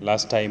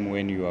 Last time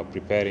when you were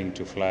preparing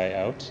to fly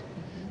out,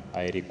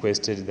 I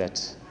requested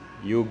that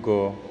you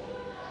go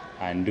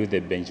and do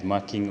the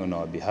benchmarking on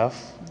our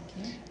behalf.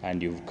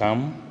 And you've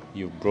come,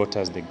 you've brought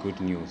us the good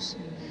news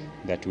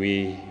that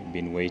we've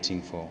been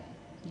waiting for.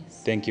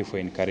 Yes. Thank you for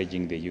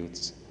encouraging the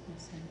youths.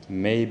 Yes,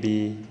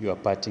 Maybe you are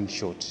parting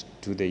short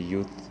to the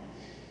youth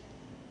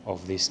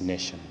of this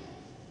nation,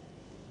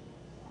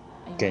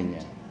 I Kenya.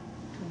 want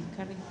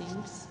to encourage the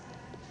youths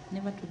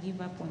never to give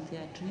up on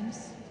their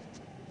dreams.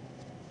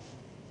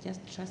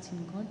 Just trust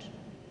in God,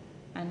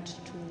 and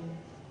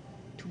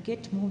to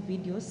get more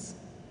videos,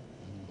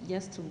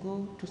 just to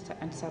go to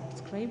and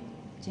subscribe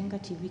Jenga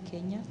TV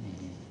Kenya,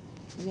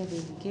 where they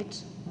will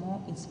get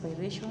more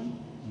inspiration,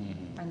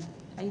 and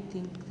I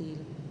think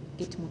they'll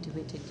get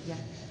motivated. Yeah.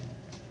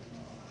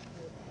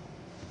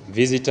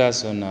 Visit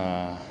us on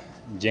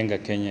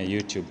Jenga Kenya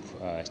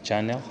YouTube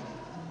channel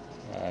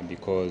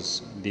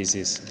because this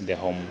is the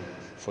home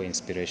for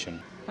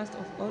inspiration. First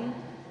of all,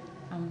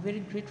 I'm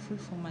very grateful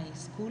for my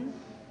school.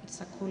 It's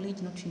a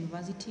college, not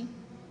university.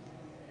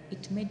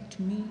 It made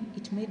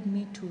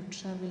me to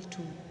travel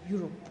to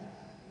Europe.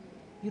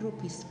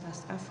 Europe is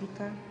past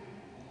Africa.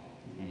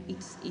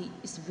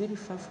 It's very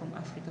far from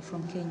Africa,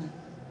 from Kenya.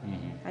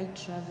 I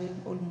travel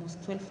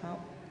almost 12 hours,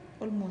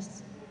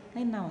 almost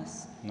 9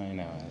 hours. 9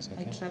 hours,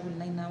 okay. I travel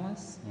 9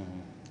 hours,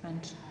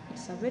 and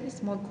it's a very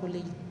small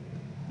college.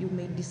 You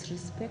may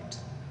disrespect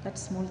that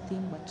small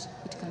thing, but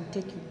it can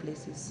take you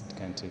places. It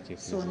can take you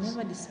places. So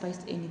never despise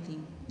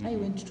anything. I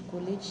went to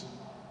college.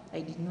 I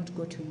did not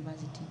go to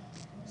university.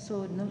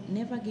 So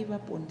never give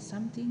up on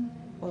something,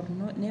 or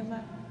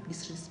never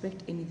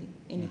disrespect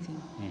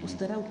anything.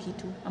 Usidharau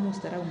kitu ama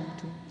usidharau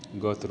mtu.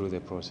 Go through the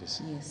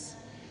process. Yes.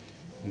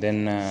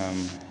 Then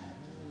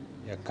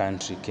your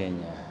country,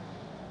 Kenya.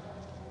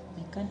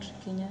 My country,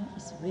 Kenya,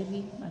 is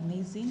very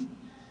amazing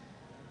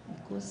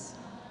because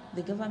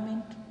the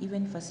government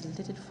even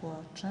facilitated for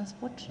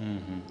transport.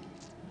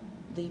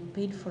 They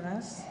paid for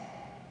us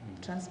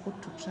transport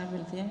to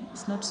travel there.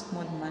 It's not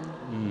small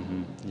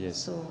money. Yes.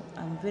 So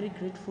I'm very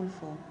grateful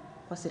for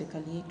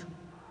serikali yetu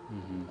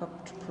kwa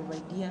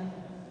kutuprovidea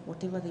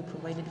whatever they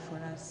provided for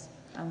us.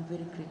 I'm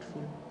very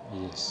grateful.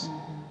 Yes.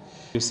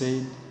 You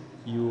said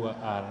you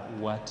are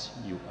what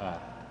you are.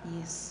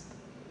 Yes.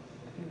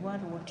 You are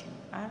what you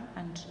are,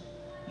 and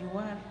you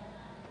are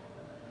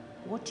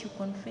what you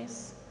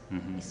confess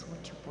is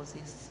what you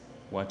possess.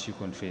 What you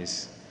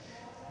confess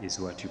is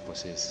what you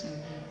possess.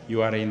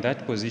 You are in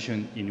that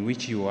position in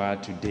which you are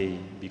today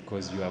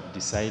because you have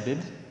decided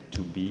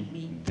to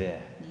be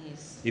there.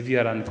 Yes. If you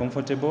are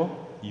uncomfortable,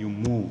 you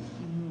move.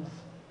 You move.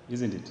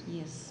 Isn't it?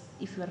 Yes.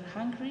 If you are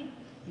hungry,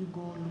 you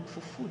go look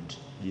for food.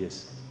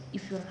 Yes.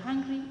 If you are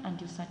hungry and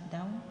you sat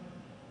down,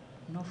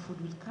 no food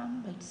will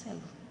come by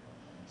itself.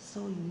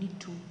 So you need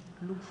to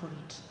look for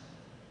it.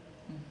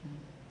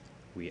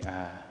 We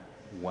are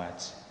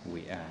what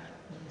we are.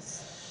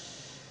 Yes.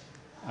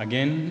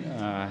 Again,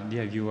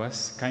 dear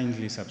viewers,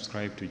 kindly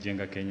subscribe to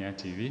Jenga Kenya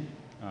TV.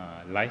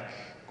 Like,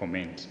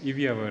 comment. If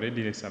you have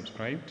already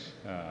subscribed,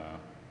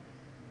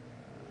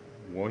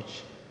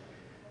 watch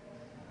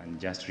and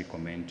just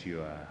recommend to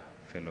your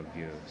fellow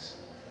viewers.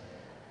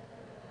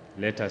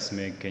 Let us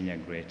make Kenya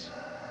great.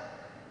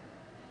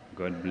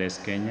 God bless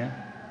Kenya.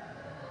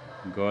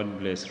 God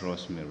bless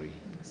Rosemary.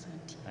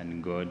 Asante.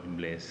 And God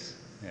bless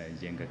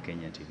Jenga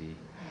Kenya TV.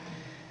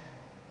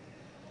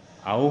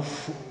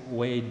 Auf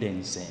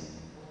Wiedersehen.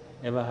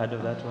 Ever heard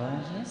of that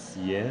one? Yes.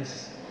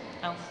 Yes.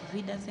 Auf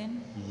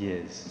Wiedersehen.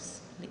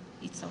 Yes.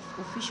 It's an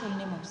official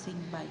name of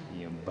saying bye.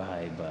 Yeah,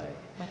 bye bye.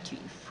 But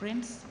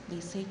friends, they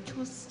say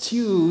choose.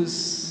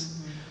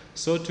 Choose.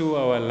 So to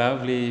our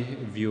lovely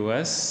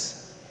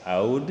viewers,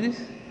 Aud,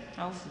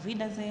 Auf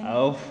Wiedersehen.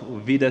 Auf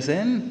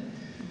Wiedersehen,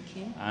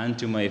 Okay. and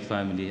to my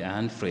family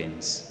and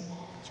friends,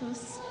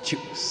 Choose.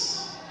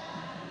 choose.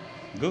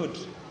 Good.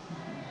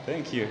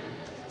 Thank you.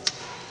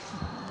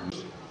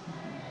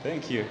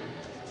 Thank you.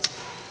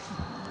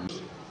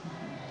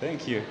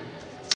 Thank you.